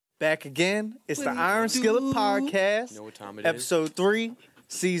Back again. It's the Iron Skillet Podcast. You know what time it is? Episode 3,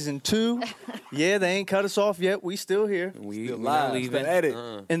 Season 2. Yeah, they ain't cut us off yet. We still here. We Still not live, leaving. still at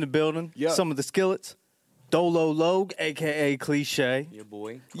it. In the building. Yep. Some of the skillets. Dolo Logue, a.k.a. Cliche. Your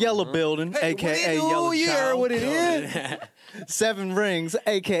boy. Yellow Building, a.k.a. Yellow Child. What it is? 7 Rings,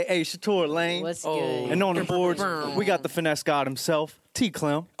 a.k.a. Shator Lane. What's good? And on the boards, we got the finesse god himself, T.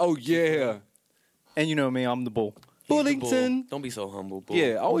 Clem. Oh, yeah. And you know me, I'm the bull. He's the bull. Bullington. Don't be so humble, bull.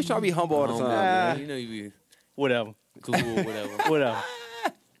 Yeah, always try to be humble all the Humble, time. man. You know you be Whatever. cool, whatever. Whatever.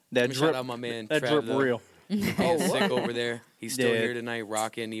 Let That me drip, shout out my man that Trav, drip though. real. He's sick over there. He's still Yeah. here tonight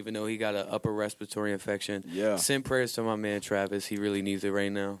rocking, even though he got an upper respiratory infection. Yeah. Send prayers to my man Travis. He really needs it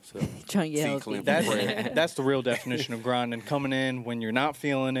right now. So Trying to get T. healthy. Clem. That's the real definition of grinding. Coming in when you're not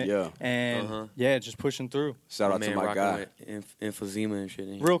feeling it. Yeah. And just pushing through. Shout out to man my rocking guy. with emphysema and shit.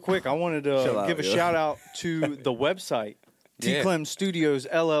 Real quick, I wanted to Chill out, give a yeah. shout out to the website, T. Yeah. Clem Studios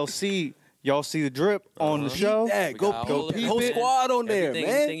LLC. Y'all see the drip on the show. Yeah, We go got go all of it, whole man. squad on there,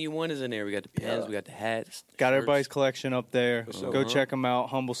 Everything man. you want is in there. We got the pens, we got the hats. Got shirts. everybody's collection up there. sure. Go check them out.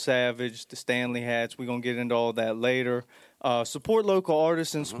 Humble Savage, the Stanley hats. We're going to get into all that later. Support local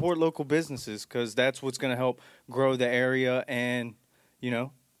artists and support local businesses because that's what's going to help grow the area and,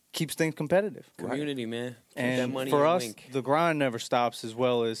 keeps things competitive. Community, man. Keep that And money for in us, link. the grind never stops as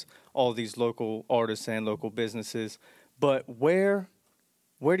well as all these local artists and local businesses. But where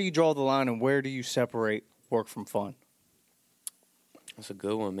do you draw the line and where do you separate work from fun? That's a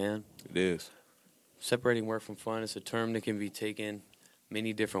good one, man. It is. Separating work from fun is a term that can be taken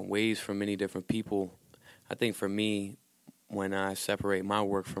many different ways from many different people. I think for me, when I separate my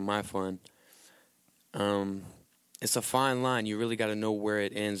work from my fun, it's a fine line. You really got to know where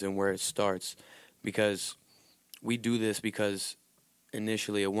it ends and where it starts, because we do this because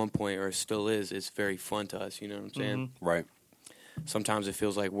initially at one point, or it still is, it's very fun to us. You know what I'm saying? Mm-hmm. Right. Sometimes it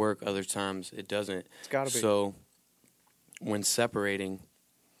feels like work, other times it doesn't. It's got to be. So when separating,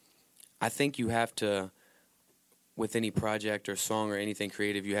 I think you have to, with any project or song or anything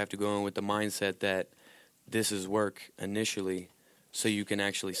creative, you have to go in with the mindset that this is work initially, so you can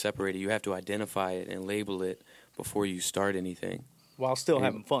actually separate it. You have to identify it and label it before you start anything, While still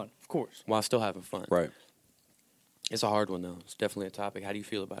having fun, of course. while still having fun. Right. It's a hard one, though. It's definitely a topic. How do you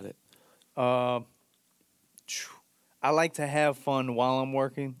feel about it? I like to have fun while I'm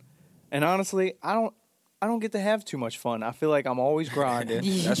working. And honestly, I don't get to have too much fun. I feel like I'm always grinding.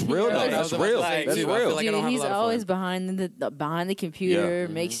 That's real, though. that That's was what I real. was saying, That's too. I real. feel like I don't Dude, have a he's lot of always fun. behind the computer, Yeah.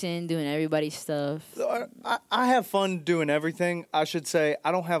 mixing, doing everybody's stuff. I have fun doing everything. I should say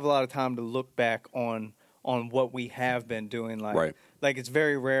I don't have a lot of time to look back on what we have been doing. Like it's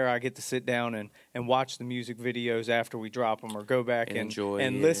very rare I get to sit down and watch the music videos after we drop them or go back and enjoy,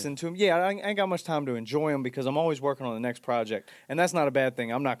 and yeah. listen to them. Yeah, I ain't got much time to enjoy them because I'm always working on the next project. And that's not a bad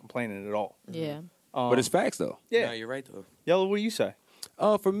thing. I'm not complaining at all. Yeah. But it's facts, though. Yeah. No, you're right, though. Yellow, what do you say?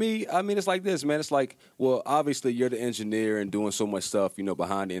 For me, I mean, it's like this, man. It's like, well, obviously you're the engineer and doing so much stuff,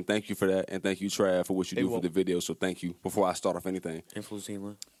 behind it. And thank you for that. And thank you, Trav, for what you do for the video. So thank you before I start off anything.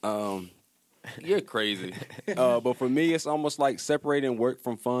 Emphysema. You're crazy. But for me, it's almost like separating work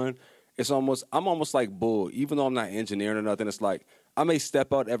from fun. I'm almost like Bull. Even though I'm not engineering or nothing, it's like I may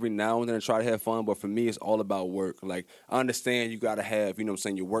step out every now and then and try to have fun, but for me, it's all about work. Like, I understand you got to have,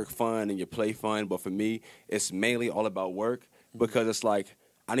 your work fun and your play fun, but for me, it's mainly all about work because it's like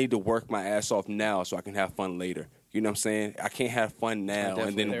I need to work my ass off now so I can have fun later. You know what I'm saying? I can't have fun now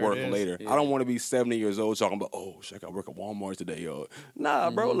and then There work it is. later. Yeah. I don't want to be 70 years old talking about, oh, shit, I got to work at Walmart today, yo. Nah,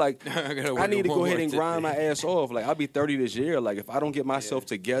 bro, like, gotta work I need to at go ahead Walmart and grind my today. ass off. Like, I'll be 30 this year. Like, if I don't get myself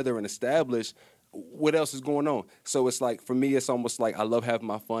together and established, what else is going on? So it's like, for me, it's almost like I love having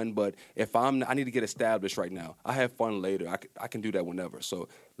my fun, but if I need to get established right now. I have fun later. I can do that whenever. So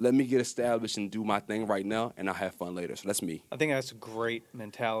let me get established and do my thing right now, and I'll have fun later. So that's me. I think that's a great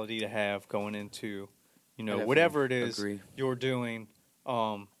mentality to have going into, definitely whatever it is agree. you're doing,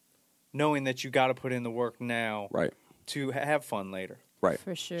 knowing that you got to put in the work now Right. to have fun later. Right.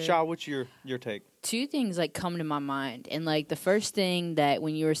 For sure. Shaw, what's your take? Two things come to my mind, and the first thing that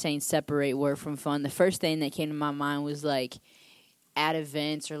when you were saying separate work from fun, the first thing that came to my mind was at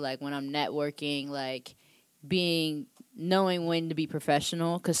events or when I'm networking, knowing when to be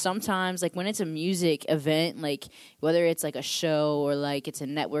professional, because sometimes when it's a music event, whether it's a show or it's a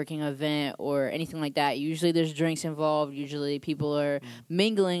networking event or anything like that, usually there's drinks involved, usually people are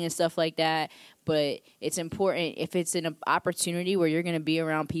mingling and stuff like that. But it's important if it's an opportunity where you're going to be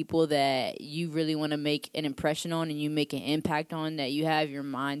around people that you really want to make an impression on and you make an impact on, that you have your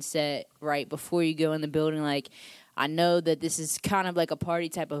mindset right before you go in the building. I know that this is kind of a party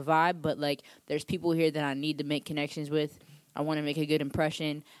type of vibe, but there's people here that I need to make connections with. I want to make a good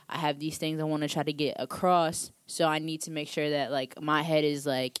impression. I have these things I want to try to get across. So I need to make sure that like my head is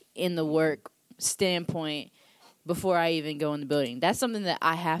like in the work standpoint before I even go in the building. That's something that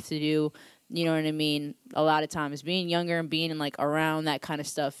I have to do. You know what I mean? A lot of times, being younger and being like around that kind of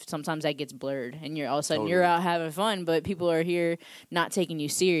stuff, sometimes that gets blurred, and you're all of a sudden you're out having fun, but people are here not taking you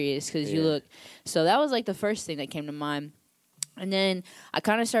serious because you look. So that was like the first thing that came to mind. And then I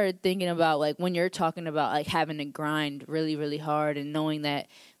kind of started thinking about like when you're talking about like having to grind really, really hard and knowing that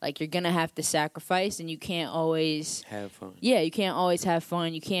like you're gonna have to sacrifice and you can't always have fun. Yeah, you can't always have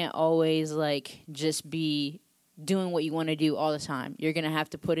fun. You can't always like just be doing what you want to do all the time. You're going to have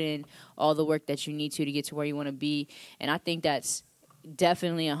to put in all the work that you need to get to where you want to be. And I think that's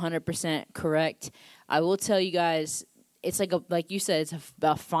definitely 100% correct. I will tell you guys, it's like you said, it's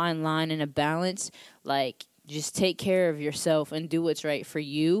a fine line and a balance. Like, just take care of yourself and do what's right for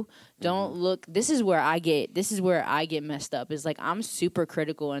you. Don't look. This is where I get messed up. Is like I'm super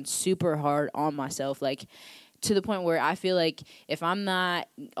critical and super hard on myself. Like, to the point where I feel like if I'm not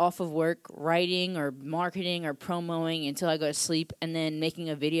off of work writing or marketing or promoting until I go to sleep and then making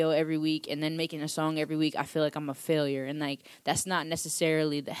a video every week and then making a song every week, I feel like I'm a failure. And like that's not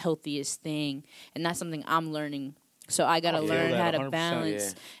necessarily the healthiest thing. And that's something I'm learning. So I got to learn how to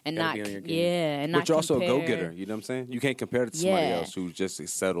balance and not, and not But you're also a compare. go-getter, you know what I'm saying? You can't compare it to somebody else who's just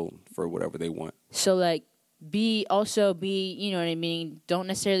settled for whatever they want. So like, you know what I mean? Don't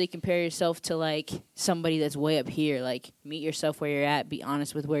necessarily compare yourself to like somebody that's way up here. Like meet yourself where you're at, be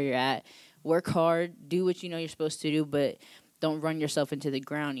honest with where you're at. Work hard, do what you know you're supposed to do, but don't run yourself into the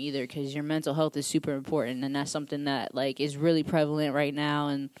ground either because your mental health is super important and that's something that like is really prevalent right now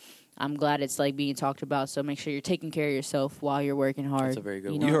and I'm glad it's like being talked about. So make sure you're taking care of yourself while you're working hard. That's a very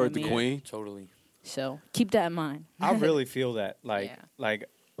good one. You heard the queen. Yeah, totally. So keep that in mind. I really feel that. Like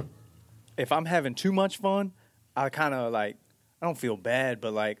if I'm having too much fun, I kind of like, I don't feel bad,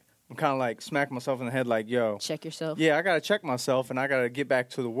 but like, I'm kind of like smacking myself in the head like, yo. Check yourself. Yeah, I got to check myself and I got to get back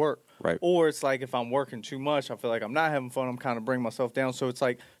to the work. Right. Or it's like if I'm working too much, I feel like I'm not having fun, I'm kind of bringing myself down. So it's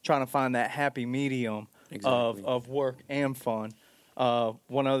like trying to find that happy medium of work and fun.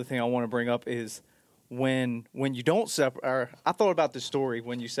 One other thing I want to bring up is when you don't separate, I thought about this story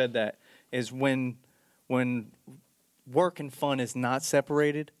when you said that, is when work and fun is not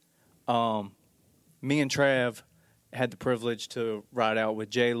separated. Me and Trav had the privilege to ride out with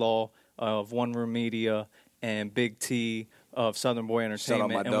J-Law of One Room Media and Big T of Southern Boy Entertainment. Shout out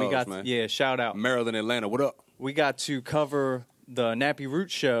my and dogs, man. Yeah, shout out. Maryland, Atlanta, what up? We got to cover the Nappy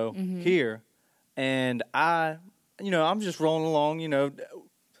Roots show here, and I'm just rolling along,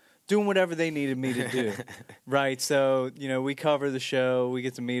 doing whatever they needed me to do, right? So, we cover the show, we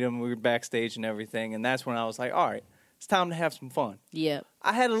get to meet them, we're backstage and everything, and that's when I was like, all right, it's time to have some fun. Yep.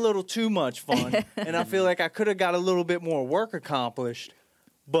 I had a little too much fun, and I feel like I could have got a little bit more work accomplished,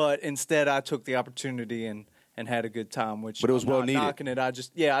 but instead I took the opportunity and had a good time, which but it was well needed. Knocking it,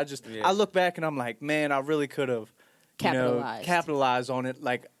 I look back and I'm like, man, I really could have capitalized on it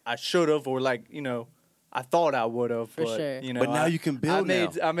like I should have, or like, I thought I would have, for sure. But now you can build.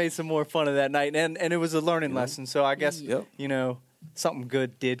 I made some more fun of that night, and it was a learning lesson. So I guess something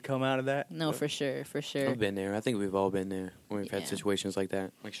good did come out of that. No, for sure. I've been there. I think we've all been there when we've had situations like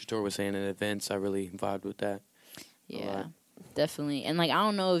that. Like Shator was saying in events, I really vibed with that. Yeah, definitely. And like, I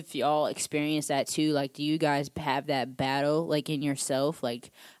don't know if y'all experience that too. Like, do you guys have that battle like in yourself?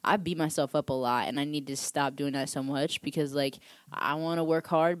 Like, I beat myself up a lot, and I need to stop doing that so much because like I want to work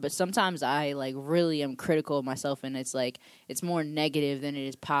hard, but sometimes I like really am critical of myself, and it's like it's more negative than it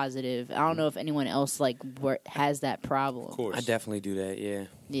is positive. I don't know if anyone else like has that problem. Of course, I definitely do that. Yeah.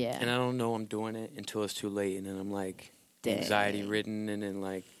 Yeah. And I don't know I'm doing it until it's too late, and then I'm like anxiety ridden, and then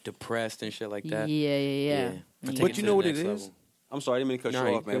like depressed and shit like that. Yeah. But you know what it is? I'm sorry, I didn't mean to cut you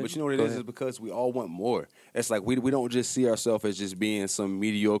off, man. good. But you know what it is because we all want more. It's like we don't just see ourselves as just being some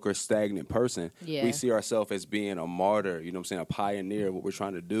mediocre, stagnant person. Yeah. We see ourselves as being a martyr, you know what I'm saying, a pioneer of what we're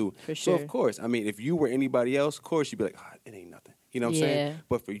trying to do. For sure. So, of course, I mean, if you were anybody else, of course, you'd be like, it ain't nothing. You know what I'm saying?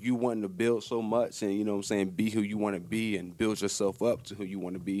 But for you wanting to build so much and, you know what I'm saying, be who you want to be and build yourself up to who you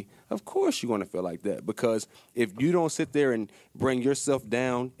want to be, of course you're going to feel like that. Because if you don't sit there and bring yourself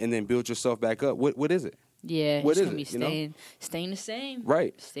down and then build yourself back up, what is it? Yeah, what it's is gonna be it, staying the same.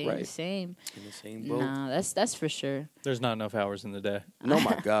 Right. Staying the same. In the same boat. Nah, that's for sure. There's not enough hours in the day. No,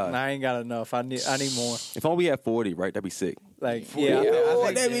 my God. I ain't got enough. I need more. If only we had 40, right, that'd be sick. Like, Yeah. I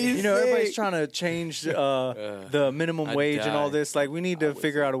think, That means you know, everybody's sick. trying to change the minimum wage and all this. Like, we need to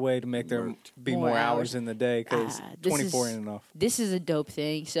figure out a way to make there be more hours in the day because 24 ain't enough. This is a dope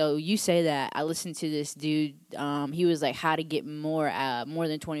thing. So you say that. I listened to this dude. He was like, how to get more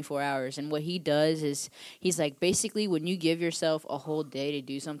than 24 hours. And what he does is he's like, basically, when you give yourself a whole day to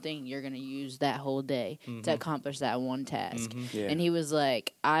do something, you're going to use that whole day to accomplish that one task. Yeah. And he was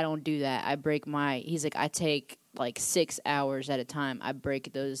like, I don't do that. He's like, I take like 6 hours at a time. I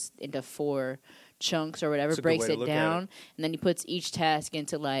break those into 4 chunks or whatever, breaks it down, and then he puts each task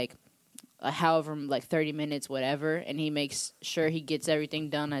into like however, like 30 minutes, whatever, and he makes sure he gets everything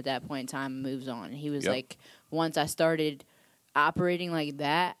done at that point in time and moves on. And he was like, once I started operating like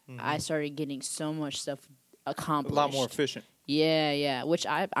that, I started getting so much stuff accomplished. A lot more efficient. Yeah, which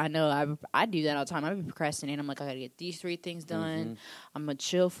I know I do that all the time. I be procrastinating. I'm like, I gotta get these 3 things done. I'm gonna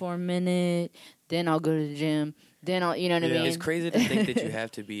chill for a minute, then I'll go to the gym. Then I'll, you know what I mean? It's crazy to think that you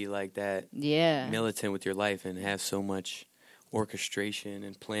have to be like that militant with your life and have so much orchestration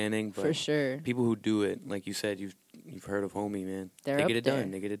and planning. But for sure. People who do it, like you said, you've heard of Homie, man. They get it done.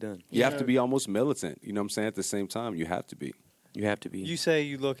 They get it done. You have to be almost militant. You know what I'm saying? At the same time, you have to be. You have to be. You say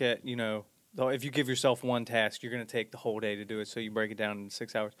you look at, you know, if you give yourself one task, you're going to take the whole day to do it, so you break it down into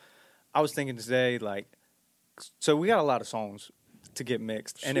 6 hours. I was thinking today, like, so we got a lot of songs to get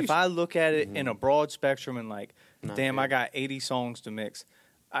mixed. And if I look at it in a broad spectrum and like, I got 80 songs to mix,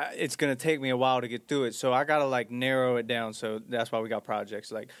 it's going to take me a while to get through it. So I got to like narrow it down. So that's why we got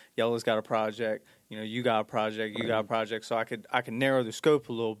projects. Like Yella's got a project, you know, you got a project, you got a project. So I could narrow the scope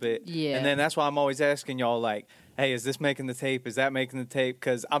a little bit. Yeah. And then that's why I'm always asking y'all like, hey, is this making the tape? Is that making the tape?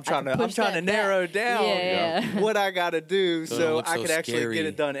 Because I'm trying to narrow down what I got to do so I could actually get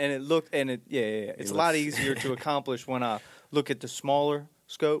it done. And it's a lot easier to accomplish when I look at the smaller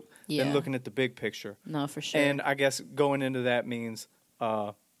scope than looking at the big picture. No, for sure. And I guess going into that means,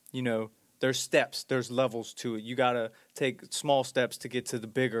 you know, there's steps, there's levels to it. You got to take small steps to get to the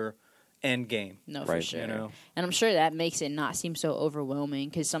bigger end game. No, for sure. You know? And I'm sure that makes it not seem so overwhelming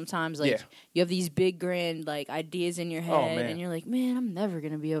because sometimes, like, you have these big, grand, like, ideas in your head, and you're like, man, I'm never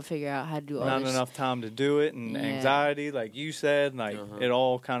going to be able to figure out how to do all this. Not enough time to do it, and anxiety, like you said, like, it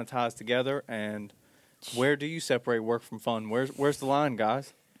all kind of ties together. And where do you separate work from fun? Where's the line,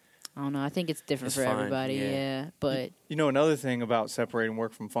 guys? I don't know. I think it's different for everybody, but... You know, another thing about separating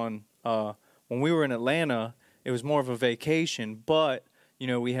work from fun, when we were in Atlanta, it was more of a vacation, but... You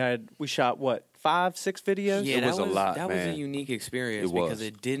know, we shot, 5, 6 videos? Yeah, it was a lot, That was a unique experience because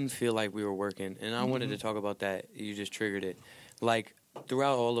it didn't feel like we were working. And I wanted to talk about that. You just triggered it. Like,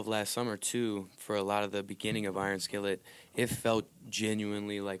 throughout all of last summer, too, for a lot of the beginning of Iron Skillet, it felt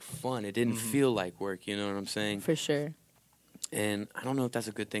genuinely, like, fun. It didn't feel like work, you know what I'm saying? For sure. And I don't know if that's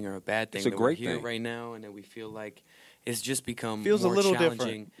a good thing or a bad thing. It's a great thing. We're here thing. right now and that we feel like it's just become Feels more a little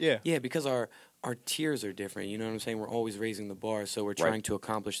challenging. different. Yeah, because our tiers are different. You know what I'm saying? We're always raising the bar, so we're trying to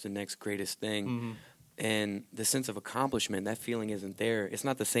accomplish the next greatest thing. And the sense of accomplishment, that feeling isn't there. It's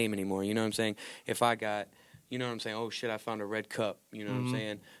not the same anymore. You know what I'm saying? If I got, you know what I'm saying? Oh, shit, I found a red cup. You know what I'm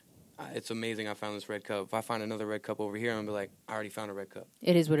saying? It's amazing I found this red cup. If I find another red cup over here, I'm going to be like, I already found a red cup.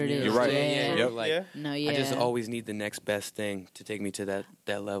 It is what it is. You're right. I just always need the next best thing to take me to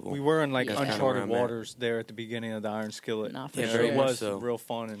that level. We were in, like, uncharted waters there at the beginning of the Iron Skillet. No, for sure. sure. It was real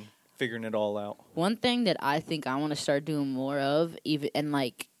fun and figuring it all out. One thing that I think I want to start doing more of,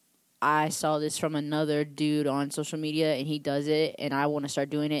 I saw this from another dude on social media, and he does it, and I want to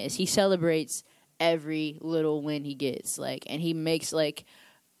start doing it, is he celebrates every little win he gets, like, and he makes, like,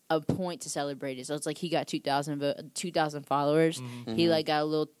 a point to celebrate it. So it's like he got 2,000 followers. He, like, got a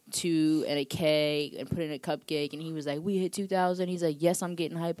little 2 and a K and put in a cupcake, and he was like, we hit 2,000. He's like, yes, I'm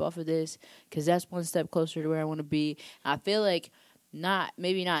getting hype off of this because that's one step closer to where I want to be. I feel like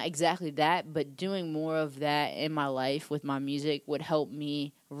maybe not exactly that, but doing more of that in my life with my music would help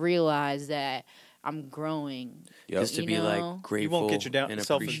me realize that I'm growing. Just to be like grateful. You won't get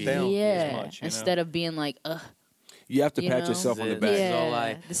yourself down as much. Instead of being like, ugh. You have to pat yourself on the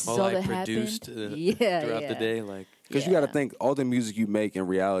back. This is all I produced throughout the day. Like, because you got to think, all the music you make in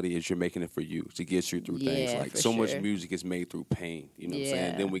reality is you're making it for you to get you through things. Like, so much music is made through pain. You know what I'm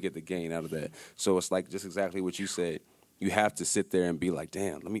saying? Then we get the gain out of that. So it's like just exactly what you said. You have to sit there and be like,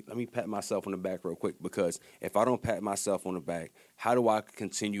 damn, let me pat myself on the back real quick, because if I don't pat myself on the back, how do I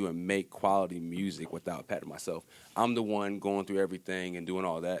continue and make quality music without patting myself? I'm the one going through everything and doing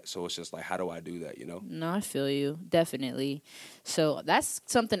all that, so it's just like, how do I do that, you know? No, I feel you, definitely. So that's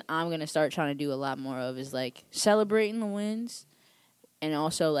something I'm going to start trying to do a lot more of, is like celebrating the wins and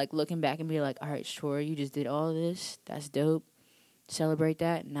also like looking back and be like, all right, sure, you just did all this. That's dope. celebrate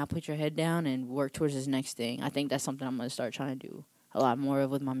that, and now put your head down and work towards this next thing. I think that's something I'm going to start trying to do a lot more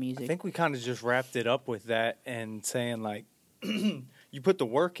of with my music. I think we kind of just wrapped it up with that and saying, like, you put the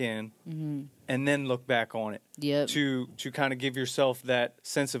work in and then look back on it. Yep. To kind of give yourself that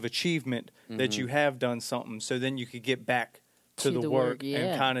sense of achievement that you have done something, so then you could get back to the work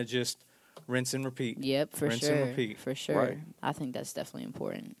and kind of just rinse and repeat. Yep, for rinse sure. and repeat. For sure. Right. I think that's definitely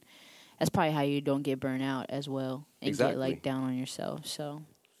important. That's probably how you don't get burnt out as well and get like down on yourself.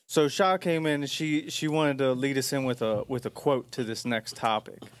 So Sha came in and she wanted to lead us in with a quote to this next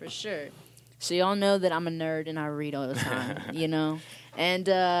topic. For sure. So y'all know that I'm a nerd and I read all the time, you know? And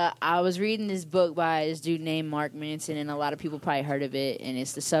I was reading this book by this dude named Mark Manson, and a lot of people probably heard of it, and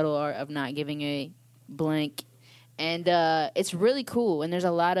it's The Subtle Art of Not Giving a Blank. And it's really cool, and there's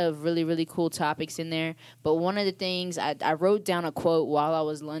a lot of really, really cool topics in there. But one of the things, I wrote down a quote while I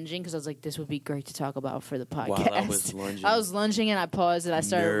was lunging, because I was like, this would be great to talk about for the podcast. While I was lunging. I was lunging, and I paused, and I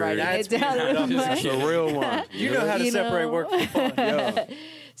started writing it down. That's a real one. You know how to separate work from fun. Yeah.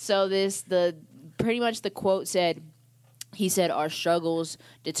 So pretty much the quote said, he said, our struggles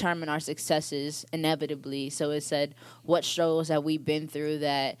determine our successes inevitably. So it said, what struggles have we been through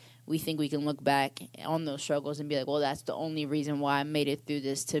that we think we can look back on those struggles and be like, well, that's the only reason why I made it through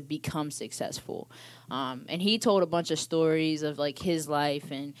this, to become successful. And he told a bunch of stories of like his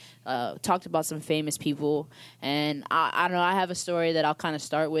life and talked about some famous people. And I don't know, I have a story that I'll kind of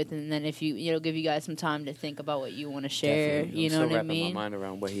start with, and then if you give you guys some time to think about what you want to share. Definitely. You know what I mean? Wrapping my mind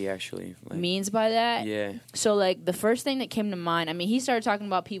around what he actually means by that. Yeah. So like the first thing that came to mind, I mean, he started talking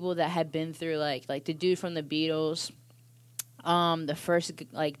about people that had been through like the dude from the Beatles. The first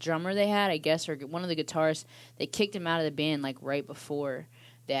like drummer they had, I guess, or one of the guitarists, they kicked him out of the band like right before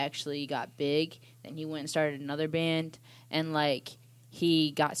they actually got big. Then he went and started another band, and like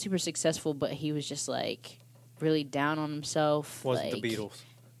he got super successful, but he was just like really down on himself. Wasn't like, the Beatles.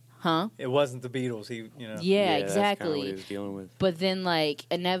 Huh? It wasn't the Beatles. Yeah, that's kinda exactly. what he was dealing with. But then, like,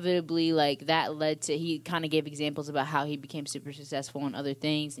 inevitably, like, that led to, he kind of gave examples about how he became super successful in other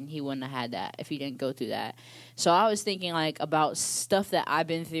things, and he wouldn't have had that if he didn't go through that. So I was thinking, like, about stuff that I've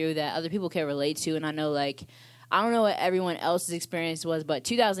been through that other people can relate to, and I know, like, I don't know what everyone else's experience was, but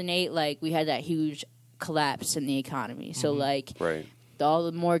 2008, like, we had that huge collapse in the economy. So, like, Right. all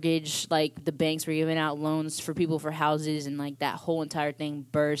the mortgage, like, the banks were giving out loans for people for houses, and, like, that whole entire thing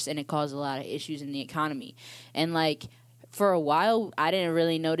burst, and it caused a lot of issues in the economy. And, like, for a while, I didn't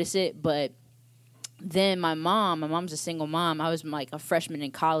really notice it, but then my mom's a single mom. I was, like, a freshman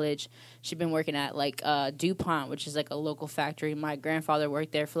in college. She'd been working at, like, DuPont, which is, like, a local factory. My grandfather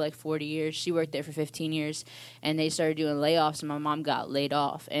worked there for, like, 40 years. She worked there for 15 years. And they started doing layoffs, and my mom got laid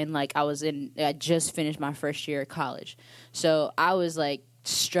off. And, like, I just finished my first year of college. So I was, like,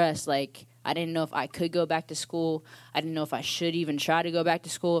 stressed. Like, I didn't know if I could go back to school. I didn't know if I should even try to go back to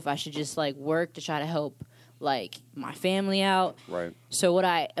school, if I should just, like, work to try to help, like, my family out. Right. So what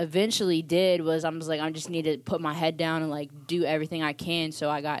I eventually did was I was like, I just need to put my head down and, like, do everything I can.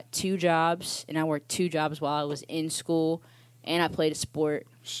 So I got 2 jobs, and I worked 2 jobs while I was in school, and I played a sport.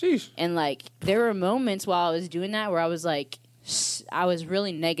 Sheesh. And, like, there were moments while I was doing that where I was, like, I was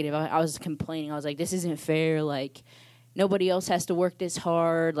really negative. I was complaining. I was like, this isn't fair. Like, nobody else has to work this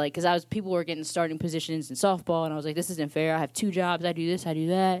hard. Like, because people were getting starting positions in softball, and I was like, this isn't fair. I have 2 jobs. I do this. I do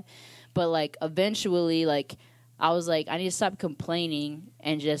that. But, like, eventually, like, I was like, I need to stop complaining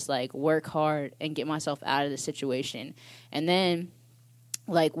and just, like, work hard and get myself out of the situation. And then,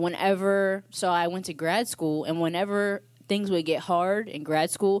 like, so I went to grad school, and whenever things would get hard in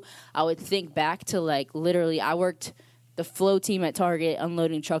grad school, I would think back to, like, literally, I worked the flow team at Target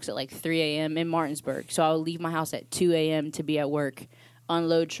unloading trucks at, like, 3 a.m. in Martinsburg. So I would leave my house at 2 a.m. to be at work,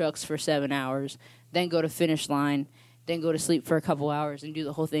 unload trucks for 7 hours, then go to finish line, then go to sleep for a couple hours and do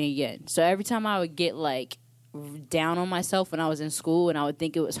the whole thing again. So every time I would get, like, down on myself when I was in school and I would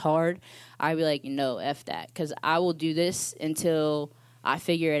think it was hard, I'd be like, no, F that, because I will do this until I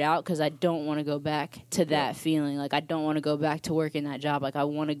figure it out, because I don't want to go back to that feeling. Like, I don't want to go back to working that job. Like, I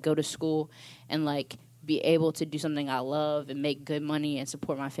want to go to school and, like, be able to do something I love and make good money and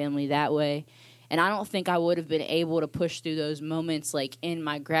support my family that way. And I don't think I would have been able to push through those moments, like, in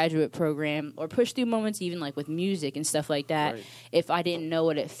my graduate program, or push through moments even, like, with music and stuff like that, if I didn't know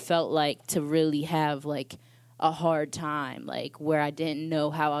what it felt like to really have, like, a hard time, like, where I didn't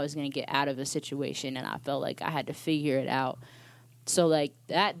know how I was going to get out of a situation, and I felt like I had to figure it out. So, like,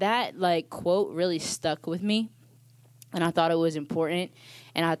 that like, quote really stuck with me, and I thought it was important,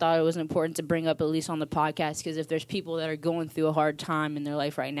 and I thought it was important to bring up at least on the podcast, because if there's people that are going through a hard time in their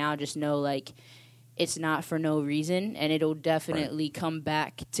life right now, just know, like, it's not for no reason, and it'll definitely come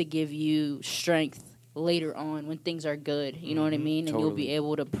back to give you strength later on when things are good. You know what I mean? And you'll be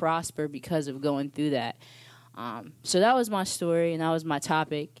able to prosper because of going through that. So that was my story, and that was my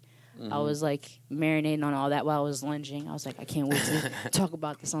topic. I was like marinating on all that while I was lunging. I was like, I can't wait to talk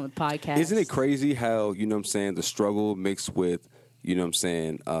about this on the podcast. Isn't it crazy how, you know what I'm saying, the struggle mixed with, you know what I'm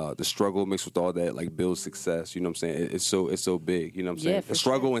saying, the struggle mixed with all that, like, builds success. You know what I'm saying? It's so big. You know what I'm saying? Yeah, the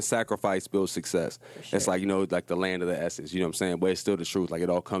struggle and sacrifice builds success. Sure. It's like, you know, like the land of the S's. You know what I'm saying? But it's still the truth. Like, it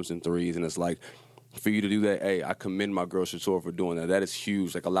all comes in threes, and it's like, for you to do that, hey, I commend my girl Shatora for doing that. That is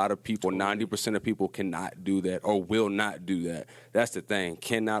huge. Like, a lot of people, 90% of people cannot do that or will not do that. That's the thing.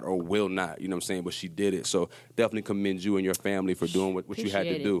 Cannot or will not. You know what I'm saying? But she did it. So definitely commend you and your family for doing what you had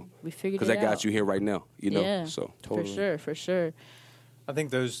to do. We figured it out. Because that got you here right now. You know? Yeah, So for sure. I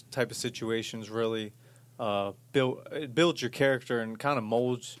think those type of situations really builds your character and kind of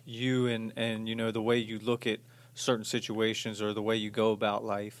molds you and you know, the way you look at certain situations or the way you go about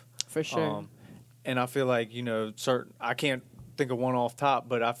life. For sure. And I feel like, you know, I can't think of one off top,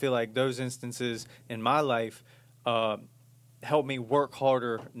 but I feel like those instances in my life help me work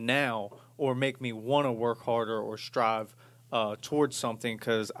harder now or make me want to work harder or strive towards something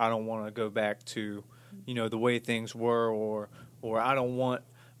because I don't want to go back to, you know, the way things were or I don't want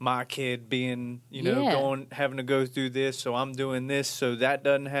my kid being, you know, having to go through this, so I'm doing this so that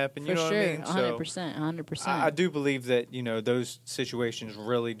doesn't happen. You know what I mean? 100%. I do believe that, you know, those situations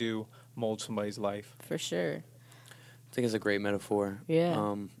really do mold somebody's life. For sure. I think it's a great metaphor.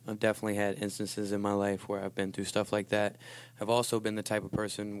 Yeah. I've definitely had instances in my life where I've been through stuff like that. I've also been the type of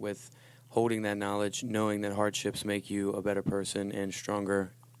person with holding that knowledge, knowing that hardships make you a better person and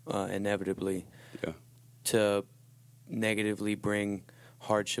stronger inevitably. Yeah. To negatively bring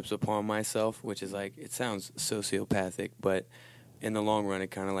hardships upon myself, which is like, it sounds sociopathic, but in the long run it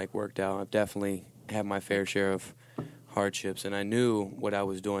kind of like worked out. I've definitely had my fair share of hardships, and I knew what I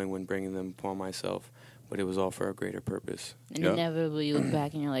was doing when bringing them upon myself, but it was all for a greater purpose. And inevitably you look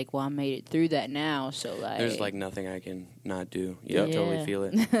back and you're like, well, I made it through that now, so like there's like nothing I can not do. Yeah, I totally feel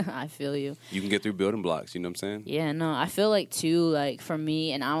it. I feel you. You can get through building blocks, you know what I'm saying? Yeah, no, I feel like too, like for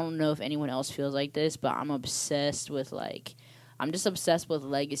me, and I don't know if anyone else feels like this, but I'm obsessed with just obsessed with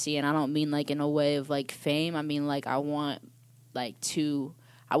legacy, and I don't mean like in a way of like fame. I mean like I want to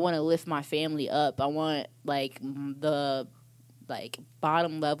lift my family up. I want like the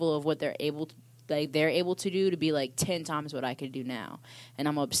bottom level of what they're able to do to be like 10 times what I could do now. And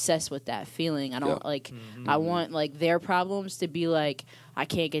I'm obsessed with that feeling. I don't I want like their problems to be like, I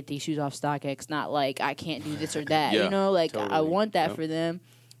can't get these shoes off StockX, not like I can't do this or that. Yeah, you know, like totally. I want that for them.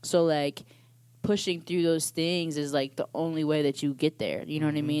 So like pushing through those things is like the only way that you get there. You know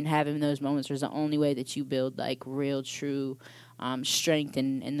what I mean? Having those moments is the only way that you build like real, true strength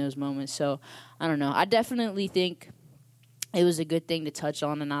in those moments. So I don't know. I definitely think it was a good thing to touch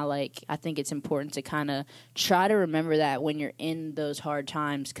on, and I think it's important to kind of try to remember that when you're in those hard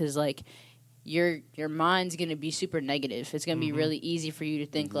times, because like your mind's gonna be super negative. It's gonna be really easy for you to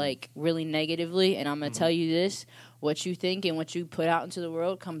think like really negatively, and I'm gonna tell you this: what you think and what you put out into the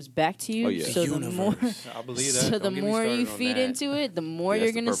world comes back to you. Oh, yeah. So the more, I believe that. so the Don't get me more started you on feed that. into it, the more Yeah,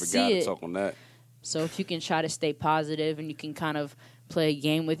 you're that's the gonna perfect guy see to it. talk on that. So if you can try to stay positive and you can kind of play a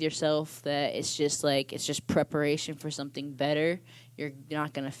game with yourself that it's just preparation for something better, you're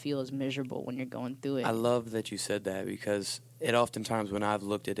not going to feel as miserable when you're going through it. I love that you said that, because it oftentimes when I've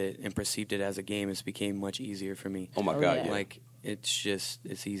looked at it and perceived it as a game, it's became much easier for me. Oh my God, yeah. yeah. Like it's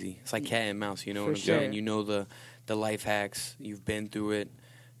easy. It's like cat and mouse, you know For what I'm sure. saying? You know the life hacks, you've been through it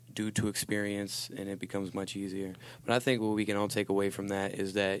due to experience, and it becomes much easier. But I think what we can all take away from that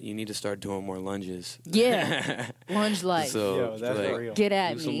is that you need to start doing more lunges. Yeah. Lunge life. So Yo, that's like, real. Get at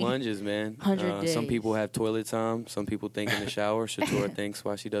do me. some lunges, man. 100 Some days. people have toilet time. Some people think in the shower. Shatora thinks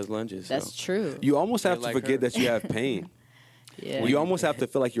while she does lunges. That's so. true. You almost have Get to like forget her. that you have pain. Yeah. You almost have to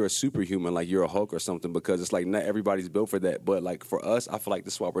feel like you're a superhuman, like you're a Hulk or something, because it's like not everybody's built for that. But like for us, I feel like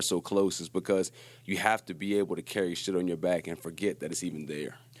this is why we're so close, is because you have to be able to carry shit on your back and forget that it's even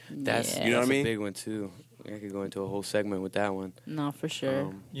there. That's Yeah. You know what I that's mean? a big one too. I could go into a whole segment with that one. No, for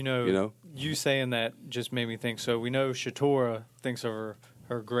sure. You know, You know? you saying that just made me think. So we know Shatora thinks of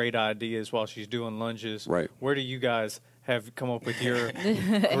her great ideas while she's doing lunges. Right. Where do you guys have come up with your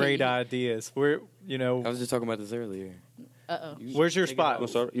great ideas? Where, you I know, was just talking about this earlier. Uh-oh. where's your Take it spot? off.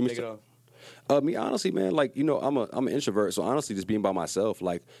 Sorry, you Take it off. Me, honestly, man, like, you know, I'm an introvert, so honestly, just being by myself,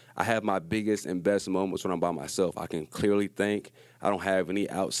 like, I have my biggest and best moments when I'm by myself. I can clearly think. I don't have any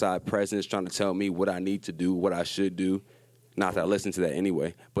outside presence trying to tell me what I need to do, what I should do. Not that I listen to that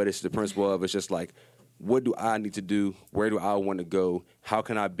anyway, but it's the principle of it's just like, what do I need to do? Where do I want to go? How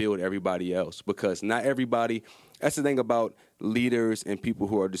can I build everybody else? Because not everybody That's the thing about leaders and people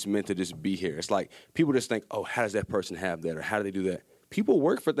who are just meant to just be here. It's like people just think, oh, how does that person have that, or how do they do that? People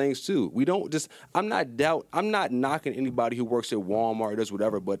work for things too. We don't just. I'm not knocking anybody who works at Walmart or does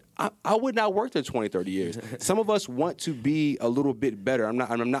whatever, but I would not work there 20, 30 years. Some of us want to be a little bit better. I'm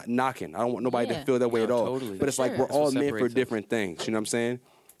not knocking. I don't want nobody to feel that way at all. Totally. But it's like we're all meant for different things. You know what I'm saying?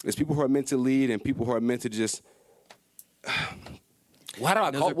 There's people who are meant to lead and people who are meant to just. What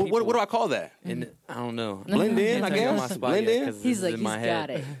do I call that? And I don't know. Blend in, I guess. Blend in. He's like, in my he's head.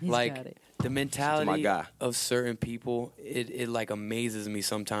 got it. He's like got it. the mentality of certain people, it like amazes me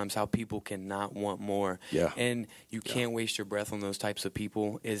sometimes how people cannot want more. Yeah. And you can't waste your breath on those types of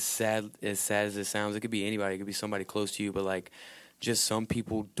people. As sad as it sounds, it could be anybody. It could be somebody close to you, but like. Just some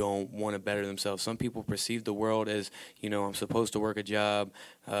people don't want to better themselves. Some people perceive the world as, I'm supposed to work a job,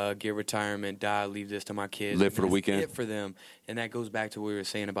 get retirement, die, leave this to my kids. Live for the weekend. It for them. And that goes back to what we were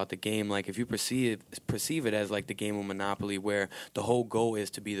saying about the game. Like, if you perceive it as like the game of Monopoly, where the whole goal is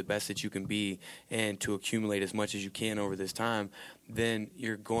to be the best that you can be and to accumulate as much as you can over this time, then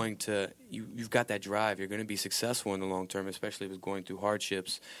you're going to, you've got that drive. You're going to be successful in the long term, especially if it's going through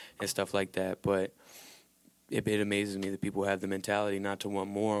hardships and stuff like that. But it amazes me that people have the mentality not to want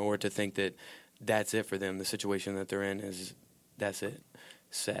more or to think that that's it for them. The situation that they're in that's it.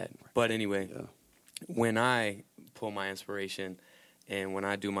 Sad. But anyway, when I pull my inspiration and when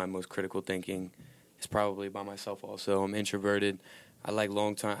I do my most critical thinking, it's probably by myself also. I'm introverted. I like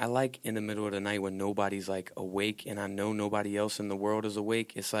long time. I like in the middle of the night when nobody's like awake and I know nobody else in the world is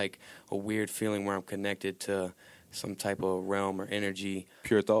awake. It's like a weird feeling where I'm connected to some type of realm or energy.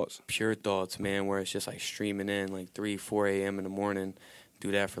 Pure thoughts, man, where it's just like streaming in like 3, 4 a.m. in the morning.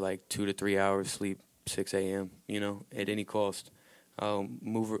 Do that for like 2 to 3 hours, sleep 6 a.m., at any cost.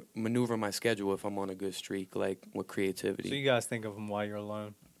 Maneuver my schedule if I'm on a good streak, like with creativity. So you guys think of them while you're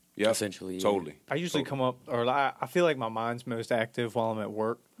alone? Yeah, essentially. Totally. I usually come up, or I feel like my mind's most active while I'm at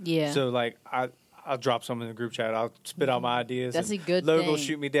work. Yeah. So like I'll drop something in the group chat. I'll spit out my ideas. That's a good Logan thing. will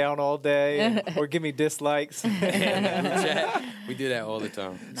shoot me down all day or give me dislikes. We do that all the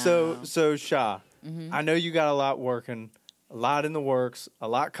time. So Sha, I know you got a lot working, a lot in the works, a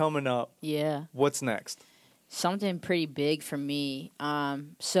lot coming up. Yeah. What's next? Something pretty big for me.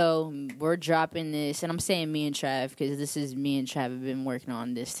 So we're dropping this, and I'm saying me and Trav because this is me and Trav have been working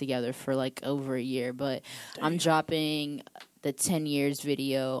on this together for like over a year. But I'm dropping the 10 years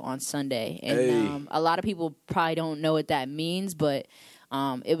video on Sunday. And a lot of people probably don't know what that means, but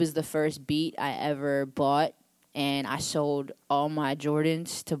it was the first beat I ever bought. And I sold all my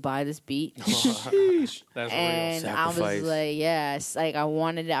Jordans to buy this beat. That's and real. I was like, yeah, it's like I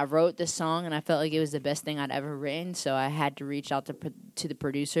wrote the song and I felt like it was the best thing I'd ever written. So I had to reach out to the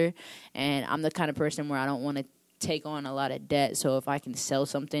producer. And I'm the kind of person where I don't want to take on a lot of debt. So if I can sell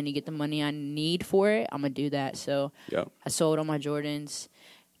something to get the money I need for it, I'm going to do that. So I sold all my Jordans.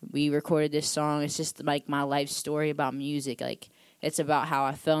 We recorded this song. It's just like my life story about music. Like, it's about how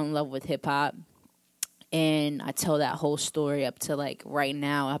I fell in love with hip hop. And I tell that whole story up to like right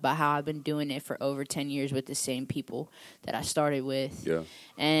now about how I've been doing it for over 10 years with the same people that I started with. Yeah.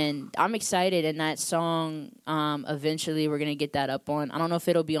 And I'm excited. And that song, eventually we're going to get that up on, I don't know if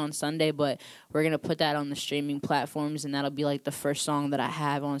it'll be on Sunday, but we're going to put that on the streaming platforms. And that'll be like the first song that I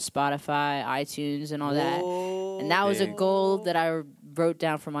have on Spotify, iTunes, and all that. And that was a goal that I wrote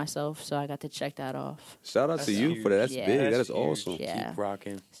down for myself. So I got to check that off. Shout out to you for that. That's big. That is awesome. Keep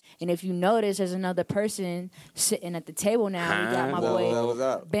rocking. And if you notice, there's another person sitting at the table now. We got my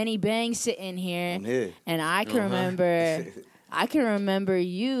boy Benny Bangz sitting here. I'm here. And I can remember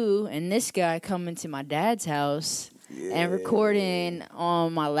you and this guy coming to my dad's house and recording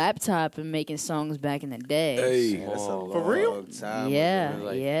on my laptop and making songs back in the day. Hey, that's a long for real? time.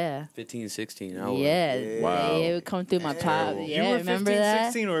 Yeah. 15, 16. Wow. Wow. They would come through my pop. You Yeah, were remember 15,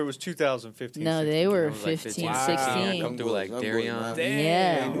 that? 16, or it was 2015? No, 16? they were It was like 15, 15, 16. Come through like Darion.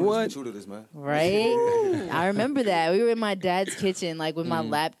 Yeah. What? Right? I remember that. We were in my dad's kitchen, like with my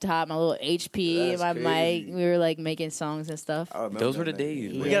laptop, my little HP, That's my crazy. mic. We were like making songs and stuff. Those were the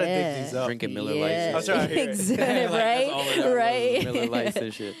days. We gotta dig these up. Drinking Miller Yeah. Lights. I'm trying to hear it. Exactly. Right? Miller Lights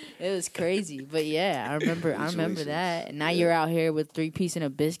and shit. It was crazy, but yeah, I remember that. And now you're out here with 3 Piece and a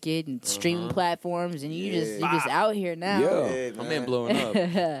Biscuit and streaming platforms, and you just out here now. Yeah. My man blowing up. You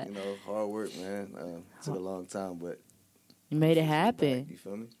know, hard work, man. Took a long time, but You made it happen. you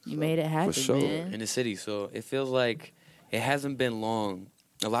feel me? You made it happen, For sure. man. In the city, so it feels like it hasn't been long.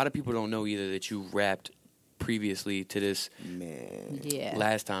 A lot of people don't know either that you rapped previously to this Man. Yeah.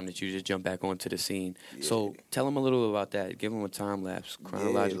 last time that you just jumped back onto the scene. So tell them a little about that. Give them a time lapse,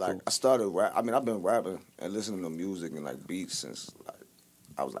 chronological. Yeah, like I started rap. I mean, I've been rapping and listening to music and like beats since like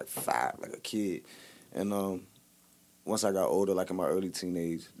I was like 5, like a kid. And once I got older, like in my early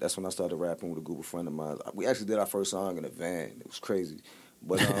teenage, that's when I started rapping with a group of friends of mine. We actually did our first song in a van. It was crazy,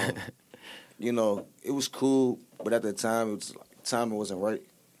 but you know, it was cool. But at the time, timing wasn't right.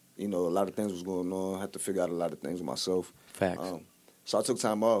 You know, a lot of things was going on. I had to figure out a lot of things with myself. Facts. So I took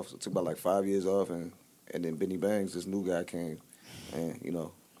time off. So I took about like 5 years off, and then Benny Bangz, this new guy came, and you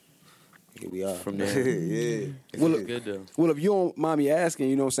know, here we are. From there. Yeah. Well, It's good though. Well, if you don't mind me asking,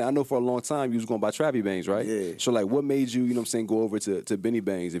 you know what I'm saying, I know for a long time you was going by Trappy Bangz, right? Yeah. So, like, what made you, you know what I'm saying, go over to Benny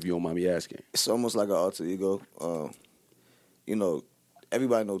Bangz, if you don't mind me asking? It's almost like an alter ego. You know,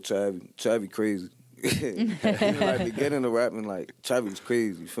 everybody know Travi crazy. Even like beginning of rapping, like Travi was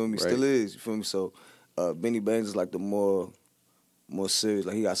crazy. You feel me? Right. Still is. You feel me? So Benny Bangz is like the more serious.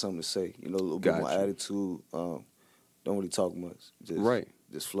 Like he got something to say. You know, a little bit more attitude. Don't really talk much.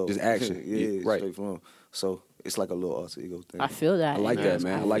 Just flow. Just action. yeah, right. Straight flow. So it's like a little alter ego thing. I feel that. I like that,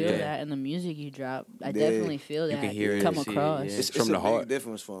 man. I like feel that. in the music you drop. I Yeah. definitely feel that. You can hear it come and see it, across. yeah. It's from a the heart. big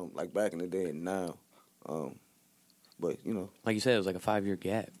difference from like back in the day and now. But you know, Like you said, it was like a 5-year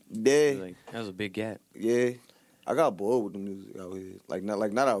gap. yeah. Like, that was a big gap. Yeah, I got bored with the music out here. Like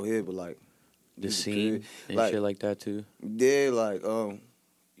not out here, but like The music scene period. and Like, shit like that too. Yeah, like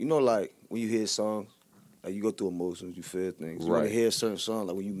you know, like when you hear songs, like you go through emotions, you feel things. You want Right. to hear a certain song,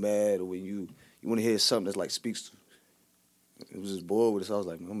 like when you mad or when you want to hear something that's like speaks to. It was just bored with it, so I was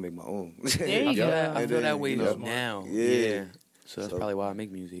like, I'm gonna make my own. There you go. I And feel then, that way you know, now. Yeah. So that's So- probably why I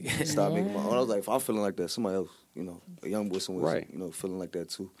make music. Start making my own. I was like, if I'm feeling like that, somebody else, you know, a young boy somewhere, Right. you know, feeling like that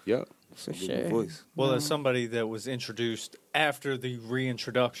too. Yep. So For give me a sure. voice. Well, as somebody that was introduced after the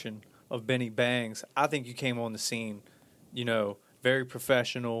reintroduction of Benny Bangz, I think you came on the scene, you know, very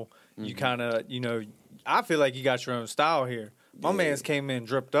professional. You kind of, you know, I feel like you got your own style here. My man's came in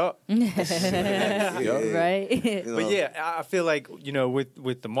dripped up. Right? You know, But yeah, I feel like, you know,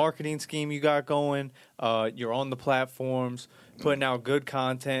 with the marketing scheme you got going, you're on the platforms, putting out good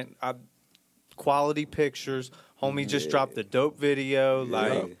content, quality pictures. Homie just dropped a dope video. Yeah.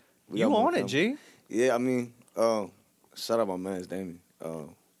 Like, We you got more on it, coming. G? Yeah, I mean, shout out my man's Damien.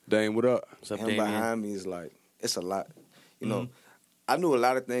 Dame, what up? What's up, Him Damien? behind me is like, it's a lot. You know, I knew a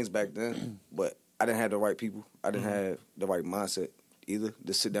lot of things back then, but I didn't have the right people. I didn't have the right mindset either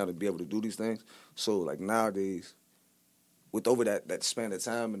to sit down and be able to do these things. So like nowadays, with over that span of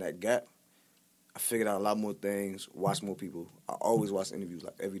time and that gap, I figured out a lot more things, watched more people. I always watch interviews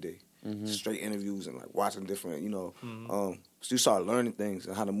like every day. Straight interviews and like watching different, you know. So you started learning things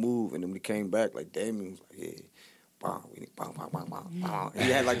and how to move, and then when we came back, like Damien was like, yeah, bang, we need bang, bang, bang, bang, bang. And he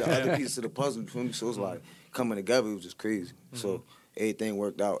had like the other pieces of the puzzle, you feel me? So it was like coming together, it was just crazy. So everything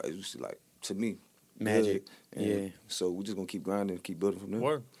worked out, as you see, like to me, Magic. good. And Yeah. So we're just gonna keep grinding, keep building from there.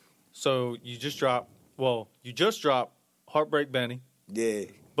 Word. So you just dropped Heartbreak Benny. Yeah.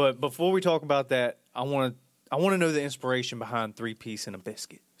 But before we talk about that, I want to know the inspiration behind 3 Piece and a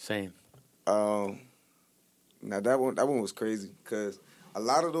Biscuit. Same. Now that one was crazy because a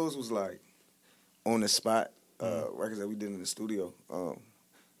lot of those was like on the spot records that we did in the studio.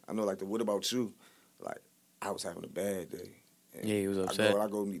 I know like the What About You, like I was having a bad day. And Yeah, he was upset. I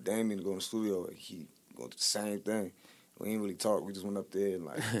go meet Damien to go in the studio, and he going through the same thing. We ain't really talk. We just went up there and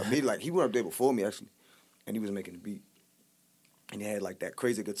like he went up there before me actually, and he was making the beat, and he had like that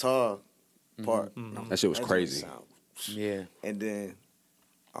crazy guitar part. And I was That shit was like, crazy. sound. Yeah. And then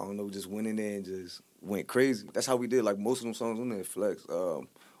I don't know, we just went in there and just went crazy. That's how we did like most of them songs on there. Flex, all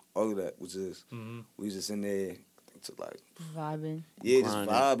of that was just we was just in there. I think to like Vibing. just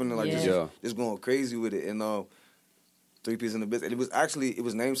Grinding. vibing and like Yeah. just going crazy with it. And 3 Pieces in the Biscuit. And it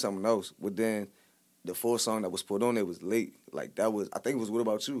was named something else. But then the 4th song that was put on there was late. Like that was I think it was What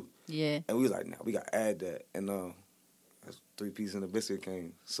About You. Yeah. And we was like, nah, we gotta add that. And that's 3 Pieces in the Biscuit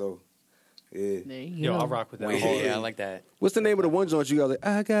came. So yeah. There you Yo, go. I rock with that. Wait, hard. yeah, I like that. What's the name of the one joint you got? Like,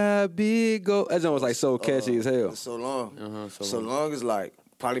 I got big go. That joint was like so catchy as hell. It's So Long. So Long is like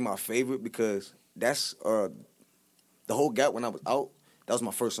probably my favorite because that's the whole gap when I was out. That was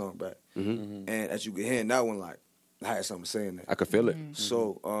my first song back, and as you can hear in that one, like I had something saying that. I could feel it.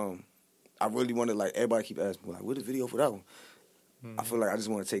 So I really wanted like everybody keep asking me like, "Where's the video for that one?" I feel like I just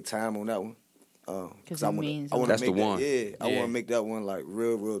want to take time on that one because it I want means to That's make the one. I want Yeah. to make that one like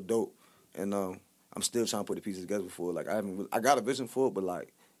real dope, and I'm still trying to put the pieces together before. Like I got a vision for it, but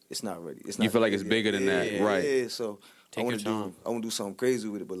like it's not ready. It's not You feel like ready it's yet. bigger than that, right. Yeah, so Take I want your to time. I want to do something crazy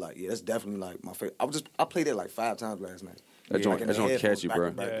with it, but like that's definitely like my favorite. I played it like 5 times last night. That Yeah. joint, Like in that the joint headphones, catchy, back bro.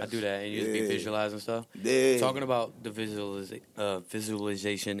 to back. I do that, and you just be Yeah. visualizing stuff. Yeah. Talking about the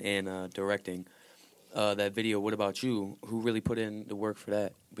visualization and directing, that video, What About You? Who really put in the work for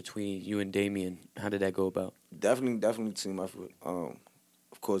that between you and Damien? How did that go about? Definitely team effort.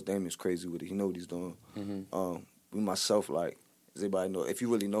 Of course, Damien's crazy with it. He know what he's doing. me myself, like, as everybody know, if you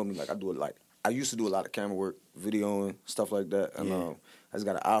really know me, like, I used to do a lot of camera work, videoing, stuff like that, and I just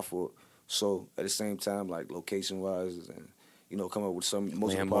got an eye for it. So at the same time, like, location-wise, and, you know, come up with some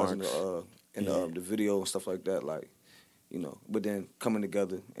most of the parts in the video and stuff like that, like, you know, but then coming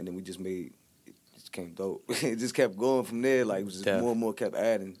together, and then we just made, it just came dope. It just kept going from there, like, it was just more and more kept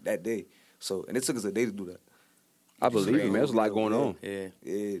adding that day. So, and it took us a day to do that. I believe it, man. There's a lot going on. Yeah.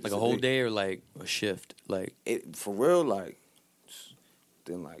 Like a whole day or like a shift? Like for real, like,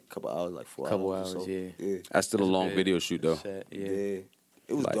 then like a couple hours, like 4 hours. Couple hours, so. yeah. That's still a long video shoot, though. Yeah.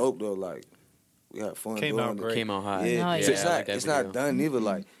 It was like, dope, though. Like, we had fun Came doing out it. great. Came out high. Yeah. It's video. not done either.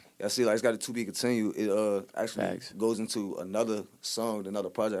 Like, I see, like, it's got a to be continued. It actually goes into another song, another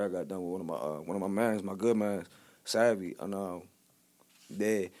project I got done with one of my mans, my good mans, Savvy, and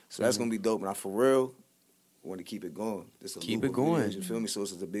so that's gonna be dope. And I for real want to keep it going. Keep it going. Videos, you feel me? So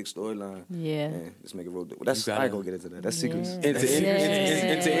it's just a big storyline. Yeah. And just make it real dope. Well, I ain't gonna get into that. That's secrets. And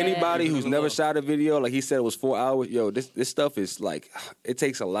to anybody who's never shot a video, like he said, it was 4 hours. Yo, this stuff is like, it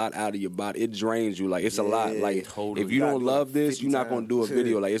takes a lot out of your body. It drains you. Like, it's a lot. Like, totally. if you don't love this, you're not gonna do a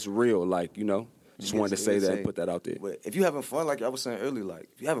video. Like, it's real. Like, you know. Just wanted to say that and put that out there. But if you having fun, like I was saying earlier, like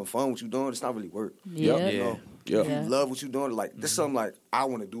if you having fun with what you doing, it's not really work. Yeah. You know? If you love what you doing, like this is something like I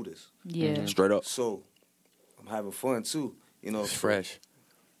want to do this. Yeah. Straight up. So I'm having fun too. You know, It's fresh.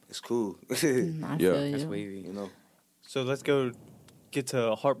 It's cool. I feel you. That's wavy. You know, So let's get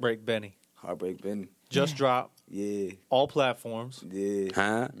to Heartbreak Benny. Heartbreak Benny. Just dropped. Yeah. All platforms. Yeah.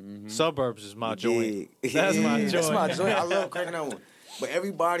 Huh? Suburbs is my joint. Yeah. That's my joint. That's my joint. I love cracking that one. But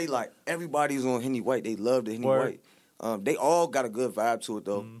everybody's on Henny White. They love the Henny White. They all got a good vibe to it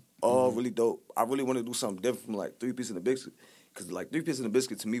though. All really dope. I really want to do something different from like 3 Pieces in the Biscuit, because like 3 Pieces in the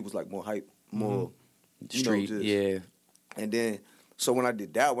Biscuit to me was like more hype, more Street. And then so when I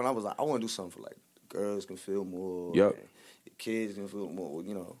did that one, I was like, I want to do something for like girls can feel more. Yep. The kids can feel more.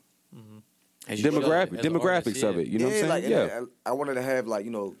 You know. Demographics of it. You know what I'm saying? Like, Yeah. I wanted to have like,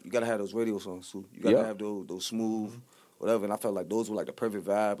 you know, you gotta have those radio songs too. You gotta have those smooth. Whatever, and I felt like those were like the perfect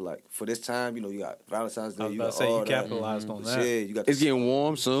vibe. Like for this time, you know, you got Valentine's Day. I was you about got to say all you that. capitalized on that. Yeah, you got. It's getting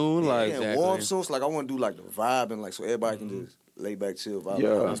warm soon. Like, warm soon. So like I want to do like the vibe and like so everybody can just lay back, chill, vibe.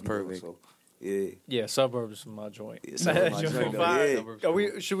 Yeah, that's perfect. So yeah, Suburbs is my joint. Yeah, Suburbs is my joint,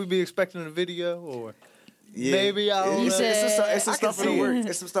 Yeah. Should we be expecting a video or? yeah. Maybe I don't know. It's some I stuff can in the see works. it.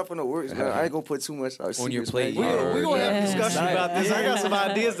 It's some stuff in the works, man. I ain't gonna put too much On your plate. We're going to have a discussion Yeah. about this. I got some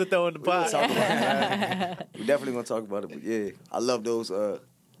ideas to throw in the pot. Talk about it. We definitely gonna talk about it. But yeah, I love those.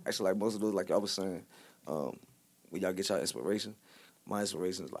 Actually, like most of those, like I was saying, when y'all get y'all inspiration, my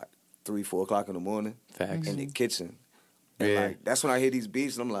inspiration is like 3, 4 o'clock in the morning. Facts. In the kitchen. And like that's when I hear these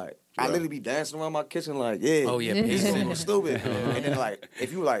beats and I'm like, I literally be dancing around my kitchen like, yeah. Oh, yeah, This is pacing. stupid. And then like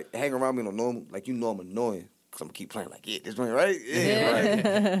if you like hang around me on a normal, like you know I'm annoying. Cause I'm gonna keep playing like, yeah, this joint right? Yeah, right. You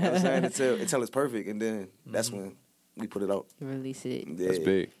know what I'm saying? Until it's perfect, and then that's when we put it out. Release it. Yeah. That's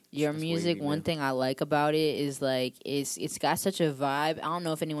big. Your That's music, wavy, one man. thing I like about it is like it's got such a vibe. I don't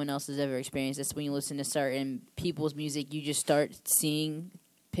know if anyone else has ever experienced this. When you listen to certain people's music, you just start seeing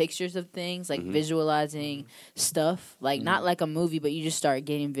pictures of things, like visualizing stuff, like not like a movie, but you just start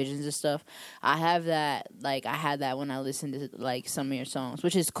getting visions of stuff. I have that, like I had that when I listened to like some of your songs,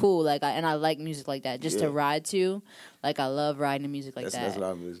 which is cool. Like I like music like that, just to ride to. Like I love riding to music like that. That's what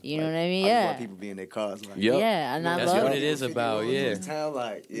I mean. You know like, what I mean? I Yeah. want people be in their cars. Like, Yeah, and I That's love what it is about, yeah. Town,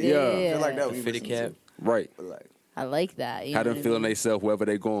 like, Yeah. I feel like that when you Fitted listen cap. to, Right. but like, I like that. You How know them what I feeling mean? themselves wherever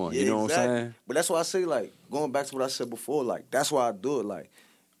they going. You know what I'm saying? But that's why I say, like, going back to what I said before, like, that's why I do it. Like,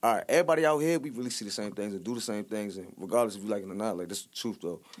 all right, everybody out here, we really see the same things and do the same things, and regardless if you like it or not, like, that's the truth,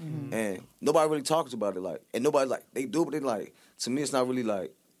 though. And nobody really talks about it, like, and nobody, like, they do, but they, like, to me, it's not really,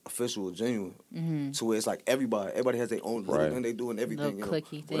 like, official or genuine. To where it's like everybody has their own little thing they do and everything, Little you know,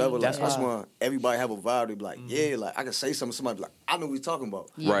 clicky thing. whatever. Like, That's that's why. why everybody have a vibe. They be like, yeah, like, I can say something, somebody be like, I know what he's talking about.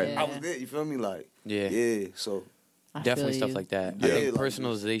 Right. I was there, you feel me? Like, Yeah. yeah, so. I Definitely feel stuff you. like that. Yeah, I think like,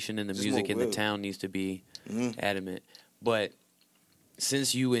 personalization in the just music more in the real. town needs to be adamant. But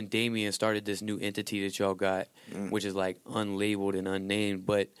since you and Damien started this new entity that y'all got, which is like unlabeled and unnamed,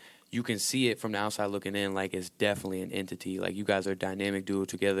 but you can see it from the outside looking in, like it's definitely an entity. Like you guys are a dynamic duo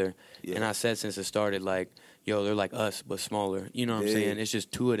together. Yeah. And I said since it started, like, yo, they're like us but smaller. You know what I'm Yeah. saying? It's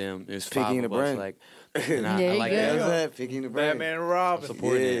just 2 of them. There's Piggy 5 in of the us. brain. Like, and I There you like go. that. That's that, Piggy in the brain. Batman and Robin.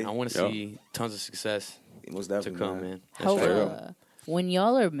 Supporting it. Yeah. I want to see tons of success Most to definitely, come, man. That's How, straight up. when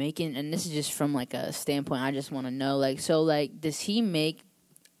y'all are making, and this is just from like a standpoint, I just want to know, like, so like, does he make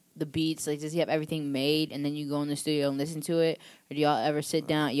the beats? Like, does he have everything made, and then you go in the studio and listen to it, or do y'all ever sit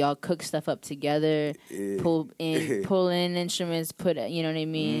down, y'all cook stuff up together, Yeah. pull in instruments, you know what I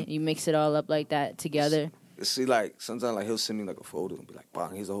mean? You mix it all up like that together. See, like sometimes like he'll send me like a folder and be like,